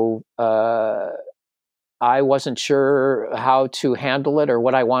so I wasn't sure how to handle it or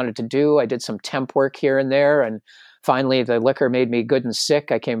what I wanted to do. I did some temp work here and there, and finally the liquor made me good and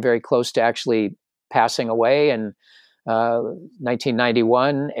sick. I came very close to actually passing away in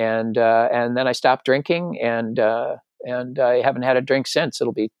 1991, and then I stopped drinking, and I haven't had a drink since.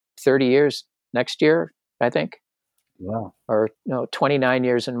 It'll be 30 years next year, I think. Wow. Or 29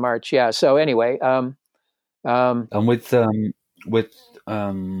 years in March. Yeah. So anyway, and with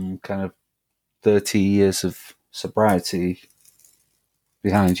kind of 30 years of sobriety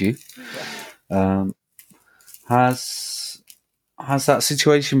behind you, has that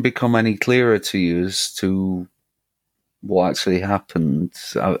situation become any clearer to you as to what actually happened?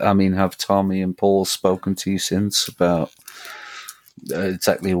 I mean, have Tommy and Paul spoken to you since about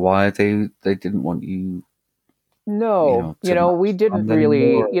exactly why they didn't want you? No, we didn't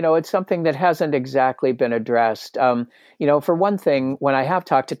really, it's something that hasn't exactly been addressed. For one thing, when I have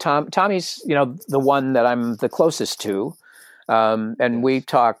talked to Tommy's, the one that I'm the closest to, and Yes. we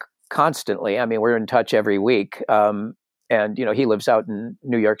talk constantly. I mean, we're in touch every week. And, he lives out in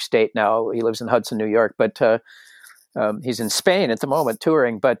New York State now. He lives in Hudson, New York, but he's in Spain at the moment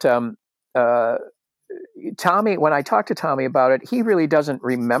touring. But Tommy, when I talk to Tommy about it, he really doesn't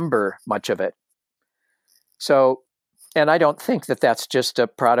remember much of it. So, and I don't think that that's just a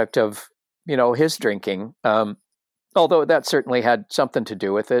product of, his drinking, although that certainly had something to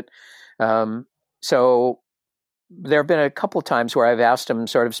do with it. So there have been a couple of times where I've asked him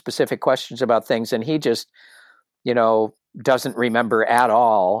sort of specific questions about things, and he just, doesn't remember at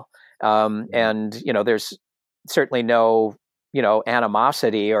all. And, there's certainly no,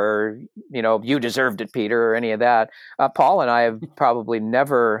 animosity or, you deserved it, Peter, or any of that. Paul and I have probably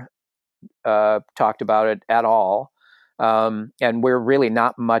never talked about it at all. And we're really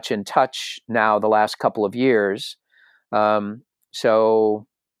not much in touch now the last couple of years. So,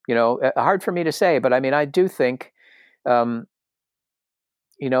 hard for me to say, but I mean, I do think, again,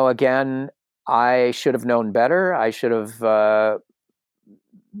 I should have known better. I should have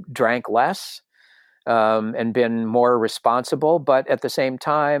drank less and been more responsible. But at the same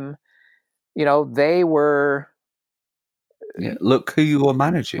time, they were... Yeah, look who you were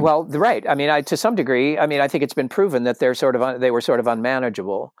managing. Well, right. I mean, to some degree, I think it's been proven that they were sort of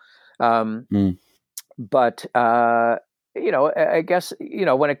unmanageable. But I guess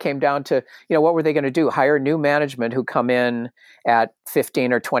when it came down to what were they going to do? Hire new management who come in at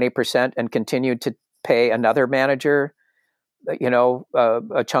 15 or 20% and continue to pay another manager,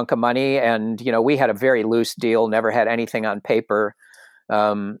 a chunk of money. And we had a very loose deal, never had anything on paper.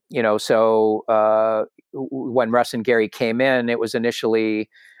 So when Russ and Gary came in, it was initially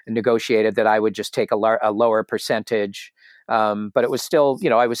negotiated that I would just take a lower percentage. But it was still,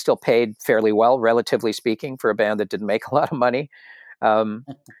 I was still paid fairly well, relatively speaking, for a band that didn't make a lot of money.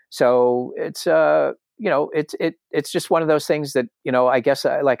 So it's, it's just one of those things that, I guess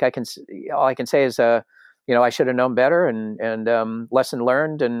all I can say is, I should have known better, and lesson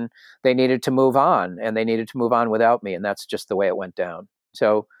learned, and they needed to move on, and they needed to move on without me. And that's just the way it went down.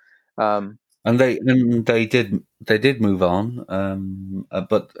 So, and they did move on.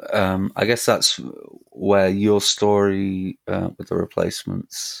 But I guess that's where your story with the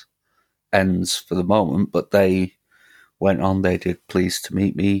Replacements ends for the moment. But they went on. They did Pleased to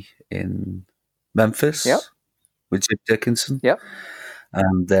Meet Me in Memphis. Yep. With Jim Dickinson. Yep.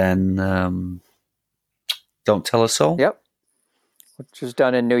 And then Don't Tell a Soul. Yep. Which was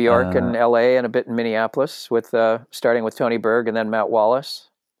done in New York and L.A. and a bit in Minneapolis, with starting with Tony Berg and then Matt Wallace.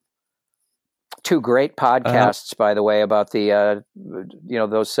 two great podcasts, by the way, about the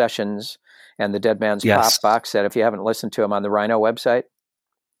those sessions and the Dead Man's Yes. Pop box set. If you haven't listened to them on the Rhino website,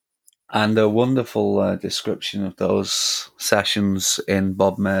 and a wonderful description of those sessions in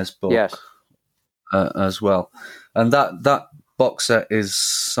Bob Mayer's book. Yes. As well, and that box set is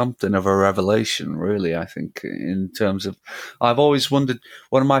something of a revelation, really. I think in terms of, I've always wondered.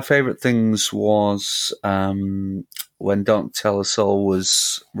 One of my favorite things was when Don't Tell a Soul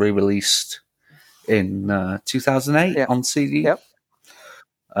was re-released in 2008 on CD. Yep.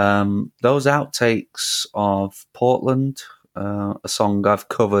 Those outtakes of Portland, a song I've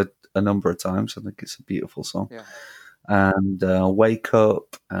covered a number of times. I think it's a beautiful song. Yeah. And Wake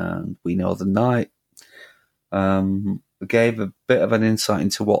Up and We Know the Night. Gave a bit of an insight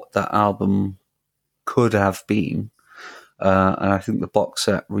into what that album could have been, and I think the box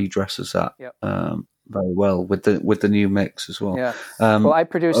set redresses that very well with the new mix as well. Yeah. Well, I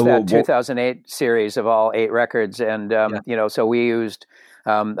produced that 2008 series of all 8 records, and so we used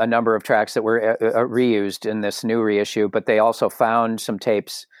a number of tracks that were reused in this new reissue, but they also found some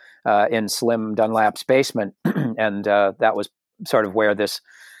tapes in Slim Dunlap's basement, and that was sort of where this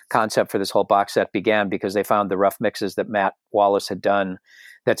concept for this whole box set began, because they found the rough mixes that Matt Wallace had done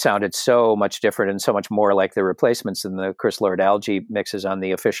that sounded so much different and so much more like the Replacements than the Chris Lord-Alge mixes on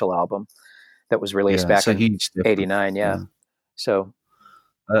the official album that was released back in '89. Yeah. So,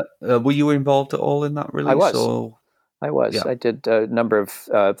 were you involved at all in that release? I was. Yeah. I did a number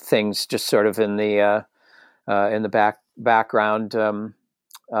of things, just sort of in the background.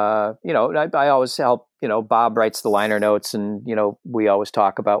 I always help. Bob writes the liner notes, and we always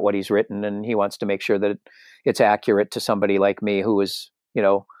talk about what he's written, and he wants to make sure that it's accurate to somebody like me who was,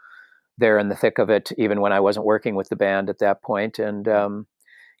 there in the thick of it, even when I wasn't working with the band at that point. And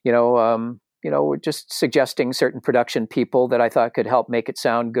we're just suggesting certain production people that I thought could help make it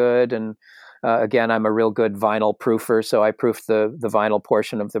sound good. And again, I'm a real good vinyl proofer, so I proofed the vinyl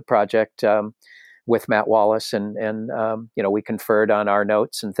portion of the project with Matt Wallace, and we conferred on our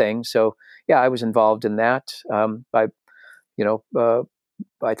notes and things. So yeah, I was involved in that.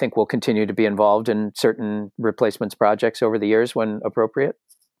 I think we'll continue to be involved in certain Replacements projects over the years when appropriate.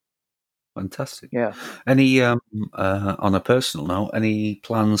 Fantastic. Yeah. Any on a personal note, any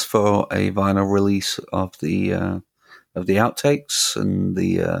plans for a vinyl release of the outtakes and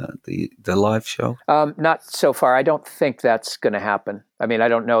the live show? Not so far. I don't think that's going to happen. I mean, I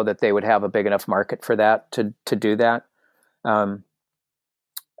don't know that they would have a big enough market for that to do that.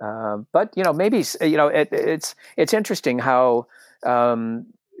 But maybe it's interesting how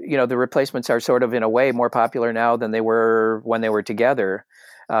the Replacements are sort of in a way more popular now than they were when they were together.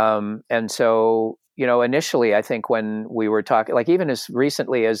 And so initially, I think when we were talking, like even as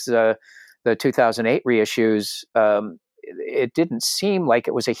recently as the 2008 reissues, it didn't seem like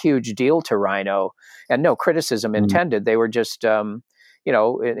it was a huge deal to Rhino, and no criticism intended. They were just, in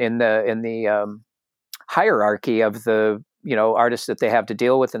the hierarchy of the, artists that they have to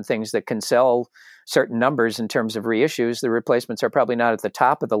deal with and things that can sell certain numbers in terms of reissues. The Replacements are probably not at the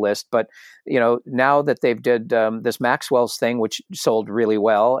top of the list, but now that they've did this Maxwell's thing, which sold really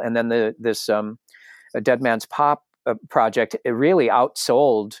well, and then this Dead Man's Pop project, it really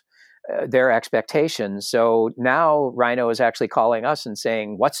outsold their expectations. So now Rhino is actually calling us and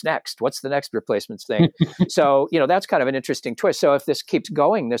saying, what's next? What's the next Replacements thing? So, that's kind of an interesting twist. So if this keeps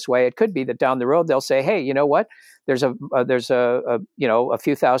going this way, it could be that down the road, they'll say, hey, you know what? There's a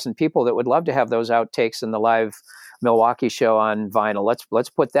few thousand people that would love to have those outtakes in the live Milwaukee show on vinyl. Let's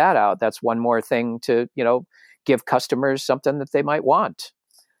put that out. That's one more thing to, give customers something that they might want.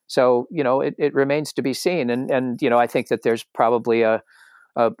 So, it remains to be seen. And I think that there's probably a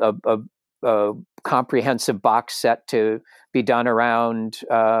comprehensive box set to be done around,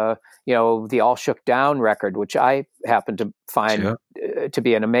 the All Shook Down record, which I happen to find to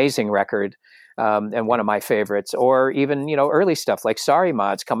be an amazing record, and one of my favorites. Or even, early stuff like Sorry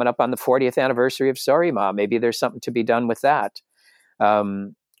Ma. It's coming up on the 40th anniversary of Sorry Ma. Maybe there's something to be done with that.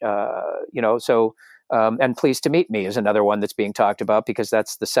 And Pleased to Meet Me is another one that's being talked about because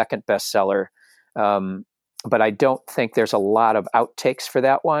that's the second bestseller. But I don't think there's a lot of outtakes for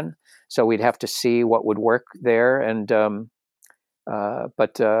that one. So we'd have to see what would work there. And,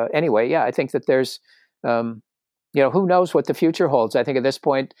 anyway, yeah, I think that there's, who knows what the future holds. I think at this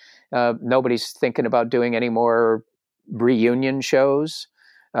point, nobody's thinking about doing any more reunion shows.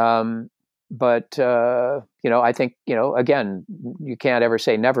 I think, again, you can't ever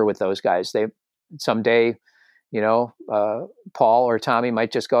say never with those guys. They someday, Paul or Tommy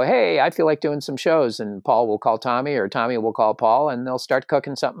might just go, hey, I feel like doing some shows, and Paul will call Tommy or Tommy will call Paul, and they'll start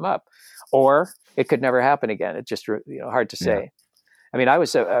cooking something up. Or it could never happen again. It's just, hard to say. I mean, I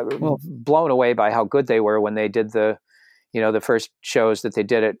was blown away by how good they were when they did the first shows that they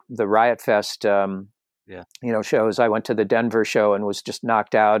did at the Riot Fest, shows. I went to the Denver show and was just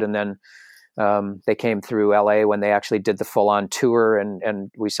knocked out. And then they came through LA when they actually did the full on tour, and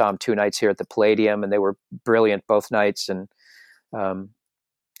we saw them 2 nights here at the Palladium, and they were brilliant both nights. And, and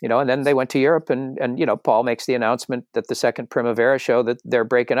then they went to Europe, and Paul makes the announcement that the second Primavera show that they're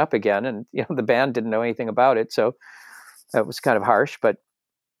breaking up again. And, the band didn't know anything about it. So that was kind of harsh, but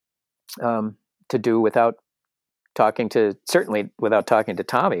to do without talking to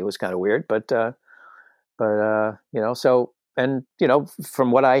Tommy was kind of weird, but so, and,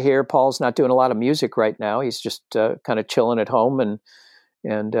 from what I hear, Paul's not doing a lot of music right now. He's just kind of chilling at home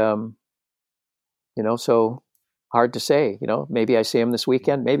and so hard to say, maybe I see him this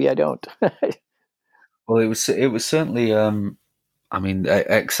weekend, maybe I don't. Well, it was certainly,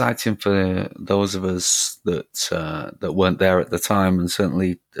 exciting for those of us that weren't there at the time, and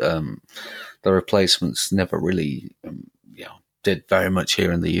certainly the Replacements never really, did very much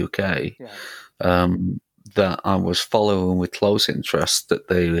here in the UK. Yeah. That I was following with close interest that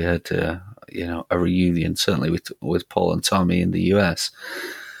they had, a reunion, certainly with Paul and Tommy in the US,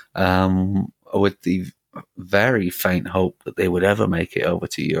 with the very faint hope that they would ever make it over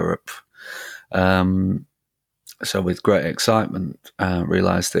to Europe. So with great excitement,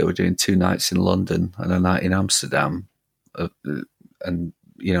 realised they were doing 2 nights in London and a night in Amsterdam. And,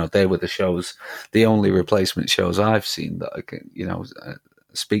 they were the only Replacement shows I've seen that I can,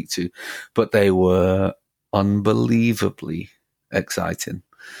 speak to. But they were unbelievably exciting.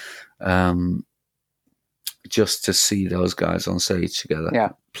 Just to see those guys on stage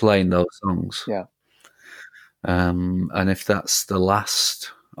together, playing those songs. Yeah. And if that's the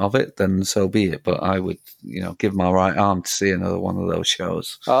last of it, then so be it. But I would, give my right arm to see another one of those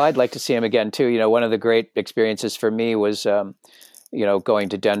shows. Oh, I'd like to see him again too. One of the great experiences for me was, going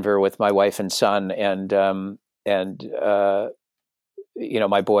to Denver with my wife and son, and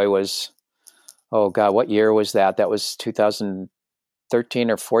my boy was, oh God, what year was that? That was 2013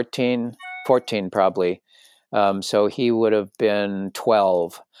 or 14 probably. So he would have been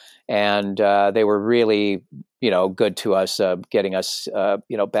 12, and they were really, good to us, getting us,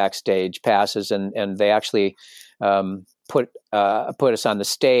 backstage passes, and they actually put us on the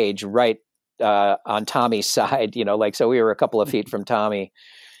stage right on Tommy's side, so we were a couple of feet from Tommy,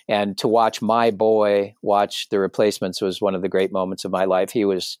 and to watch my boy watch the Replacements was one of the great moments of my life. He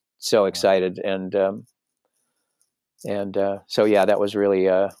was so excited, and so yeah, that was really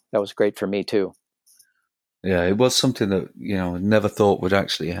that was great for me too. Yeah, it was something that never thought would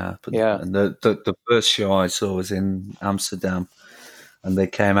actually happen. Yeah, and the first show I saw was in Amsterdam, and they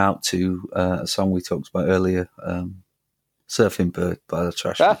came out to a song we talked about earlier, "Surfing Bird" by the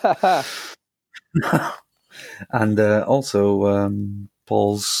Trash Men. And also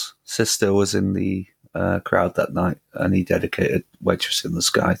Paul's sister was in the crowd that night, and he dedicated "Waitress in the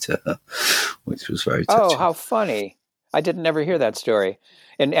Sky" to her, which was very touching. Oh, how funny! I didn't ever hear that story.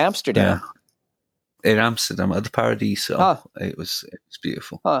 In Amsterdam. Yeah. In Amsterdam at the Paradiso. Huh. It was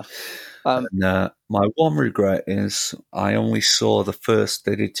beautiful. Huh. And, my one regret is I only saw the first.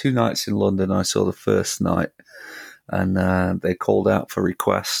 They did 2 nights in London. I saw the first night, and they called out for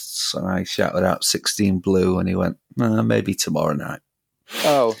requests, and I shouted out 16 Blue, and he went, maybe tomorrow night.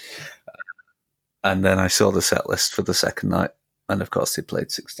 Oh. And then I saw the set list for the second night, and of course they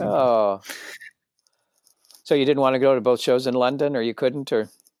played 16 Blue. Oh. So you didn't want to go to both shows in London, or you couldn't, or?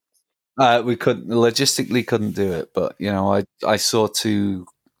 We logistically couldn't do it, but I saw 2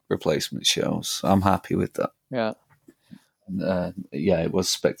 Replacement shows. I'm happy with that. Yeah. It was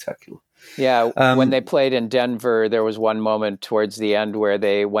spectacular. Yeah, when they played in Denver, there was one moment towards the end where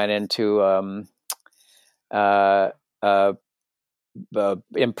they went into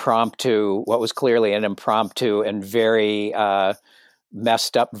impromptu, what was clearly an impromptu and very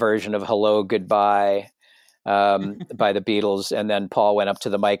messed up version of "Hello, Goodbye" by the Beatles. And then Paul went up to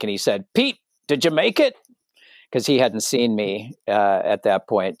the mic and he said, "Pete, did you make it?" Because he hadn't seen me at that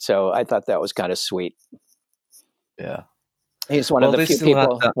point. So I thought that was kind of sweet. Yeah. He's one of the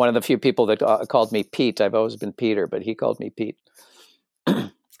few people that called me Pete. I've always been Peter, but he called me Pete. They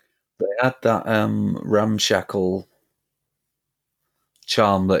had that ramshackle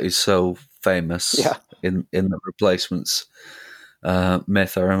charm that is so famous in the Replacements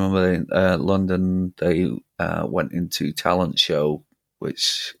myth. I remember in London, they went into talent show,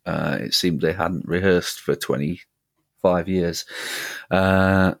 which it seemed they hadn't rehearsed for 25 years,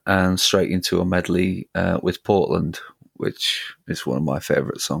 and straight into a medley with Portland, which is one of my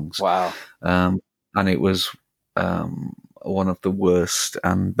favourite songs. Wow. And it was one of the worst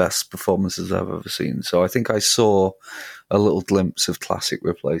and best performances I've ever seen. So I think I saw a little glimpse of classic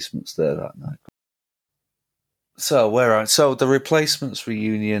Replacements there that night. So the Replacements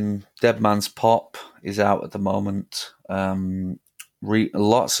reunion, Dead Man's Pop, is out at the moment.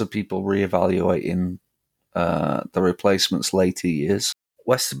 Lots of people reevaluating the Replacements' later years.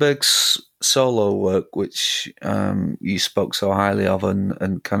 Westerberg's solo work, which you spoke so highly of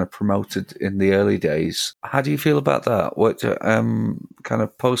and kind of promoted in the early days. How do you feel about that? What kind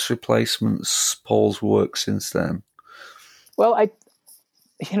of post-Replacements Paul's work since then? Well,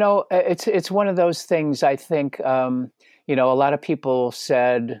 it's one of those things. I think a lot of people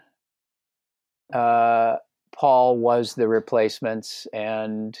said Paul was the Replacements,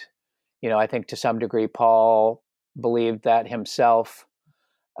 and I think to some degree Paul believed that himself.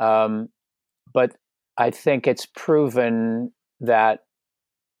 But I think it's proven that,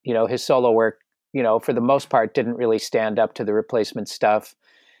 his solo work, for the most part, didn't really stand up to the Replacement stuff.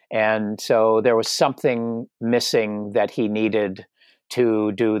 And so there was something missing that he needed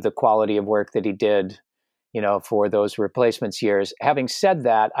to do the quality of work that he did, for those Replacements years. Having said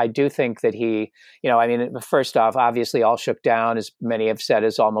that, I do think that he, first off, obviously All Shook Down, as many have said,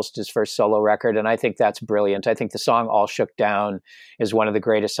 is almost his first solo record. And I think that's brilliant. I think the song All Shook Down is one of the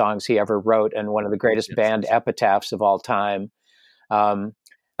greatest songs he ever wrote and one of the greatest band epitaphs of all time. And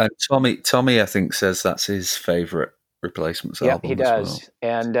Tommy, I think, says that's his favorite Replacements album. Yeah, he does.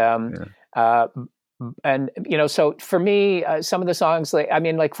 Well. And so for me, some of the songs,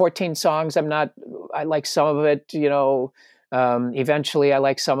 like 14 songs, I like some of it, eventually I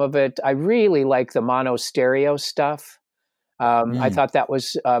like some of it. I really like the mono stereo stuff. I thought that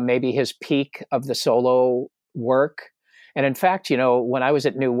was maybe his peak of the solo work. And in fact, when I was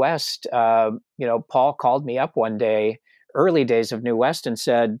at New West, Paul called me up one day, early days of New West, and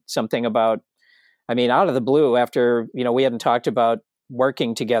said something about, out of the blue, after, we hadn't talked about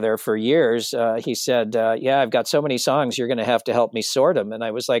working together for years, he said, yeah, I've got so many songs, you're going to have to help me sort them. And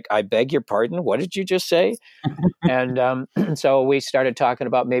I was like, I beg your pardon, what did you just say? And so we started talking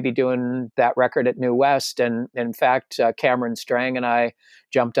about maybe doing that record at New West. And in fact, Cameron Strang and I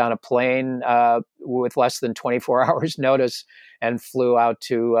jumped on a plane with less than 24 hours notice and flew out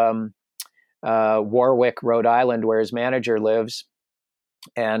to Warwick, Rhode Island, where his manager lives.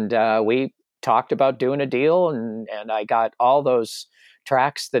 And we talked about doing a deal, and I got all those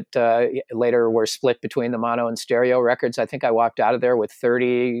tracks that later were split between the mono and stereo records. I think I walked out of there with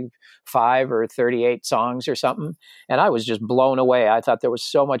 35 or 38 songs or something, and I was just blown away. I thought there was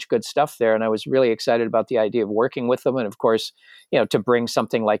so much good stuff there, and I was really excited about the idea of working with them. And of course, to bring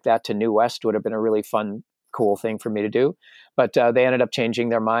something like that to New West would have been a really fun, cool thing for me to do. But they ended up changing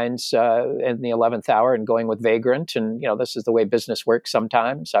their minds in the 11th hour and going with Vagrant. And, this is the way business works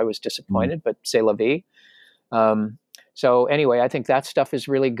sometimes. I was disappointed, but c'est la vie. So anyway, I think that stuff is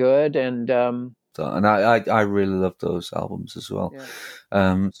really good. And I really love those albums as well.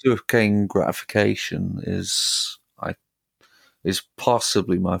 Yeah. Sugarcane Gratification is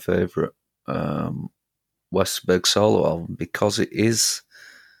possibly my favorite Westerberg solo album, because it is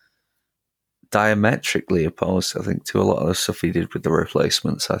diametrically opposed, I think, to a lot of the stuff he did with the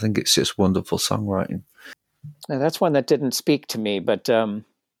Replacements. I think it's just wonderful songwriting. Now, that's one that didn't speak to me, but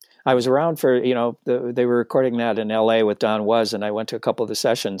I was around for, they were recording that in LA with Don Was, and I went to a couple of the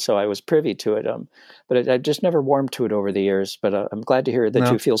sessions, so I was privy to it. But I just never warmed to it over the years, but I'm glad to hear that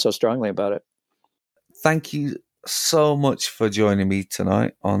you feel so strongly about it. Thank you so much for joining me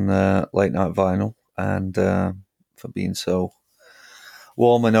tonight on Late Night Vinyl, and for being so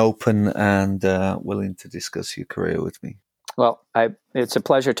warm and open and willing to discuss your career with me. Well, it's a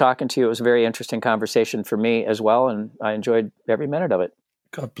pleasure talking to you. It was a very interesting conversation for me as well, and I enjoyed every minute of it.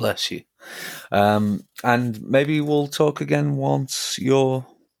 God bless you. And maybe we'll talk again once your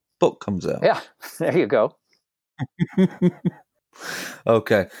book comes out. Yeah, there you go.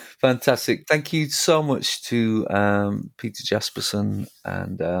 Okay, fantastic. Thank you so much to Peter Jasperson,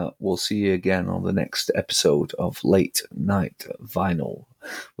 and we'll see you again on the next episode of Late Night Vinyl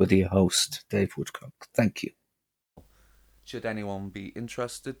with your host, Dave Woodcock. Thank you. Should anyone be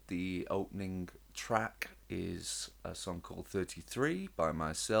interested, the opening track is a song called 33 by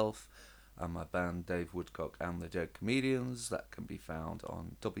myself and my band Dave Woodcock and the Dead Comedians. That can be found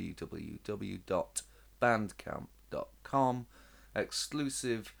on www.bandcamp.com.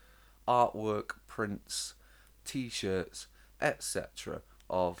 Exclusive artwork, prints, t-shirts, etc.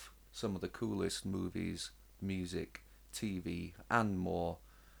 of some of the coolest movies, music, TV and more,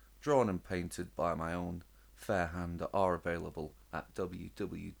 drawn and painted by my own fair hand, are available at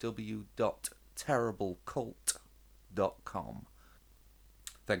www.terriblecult.com.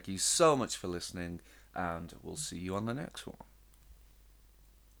 Thank you so much for listening, and we'll see you on the next one.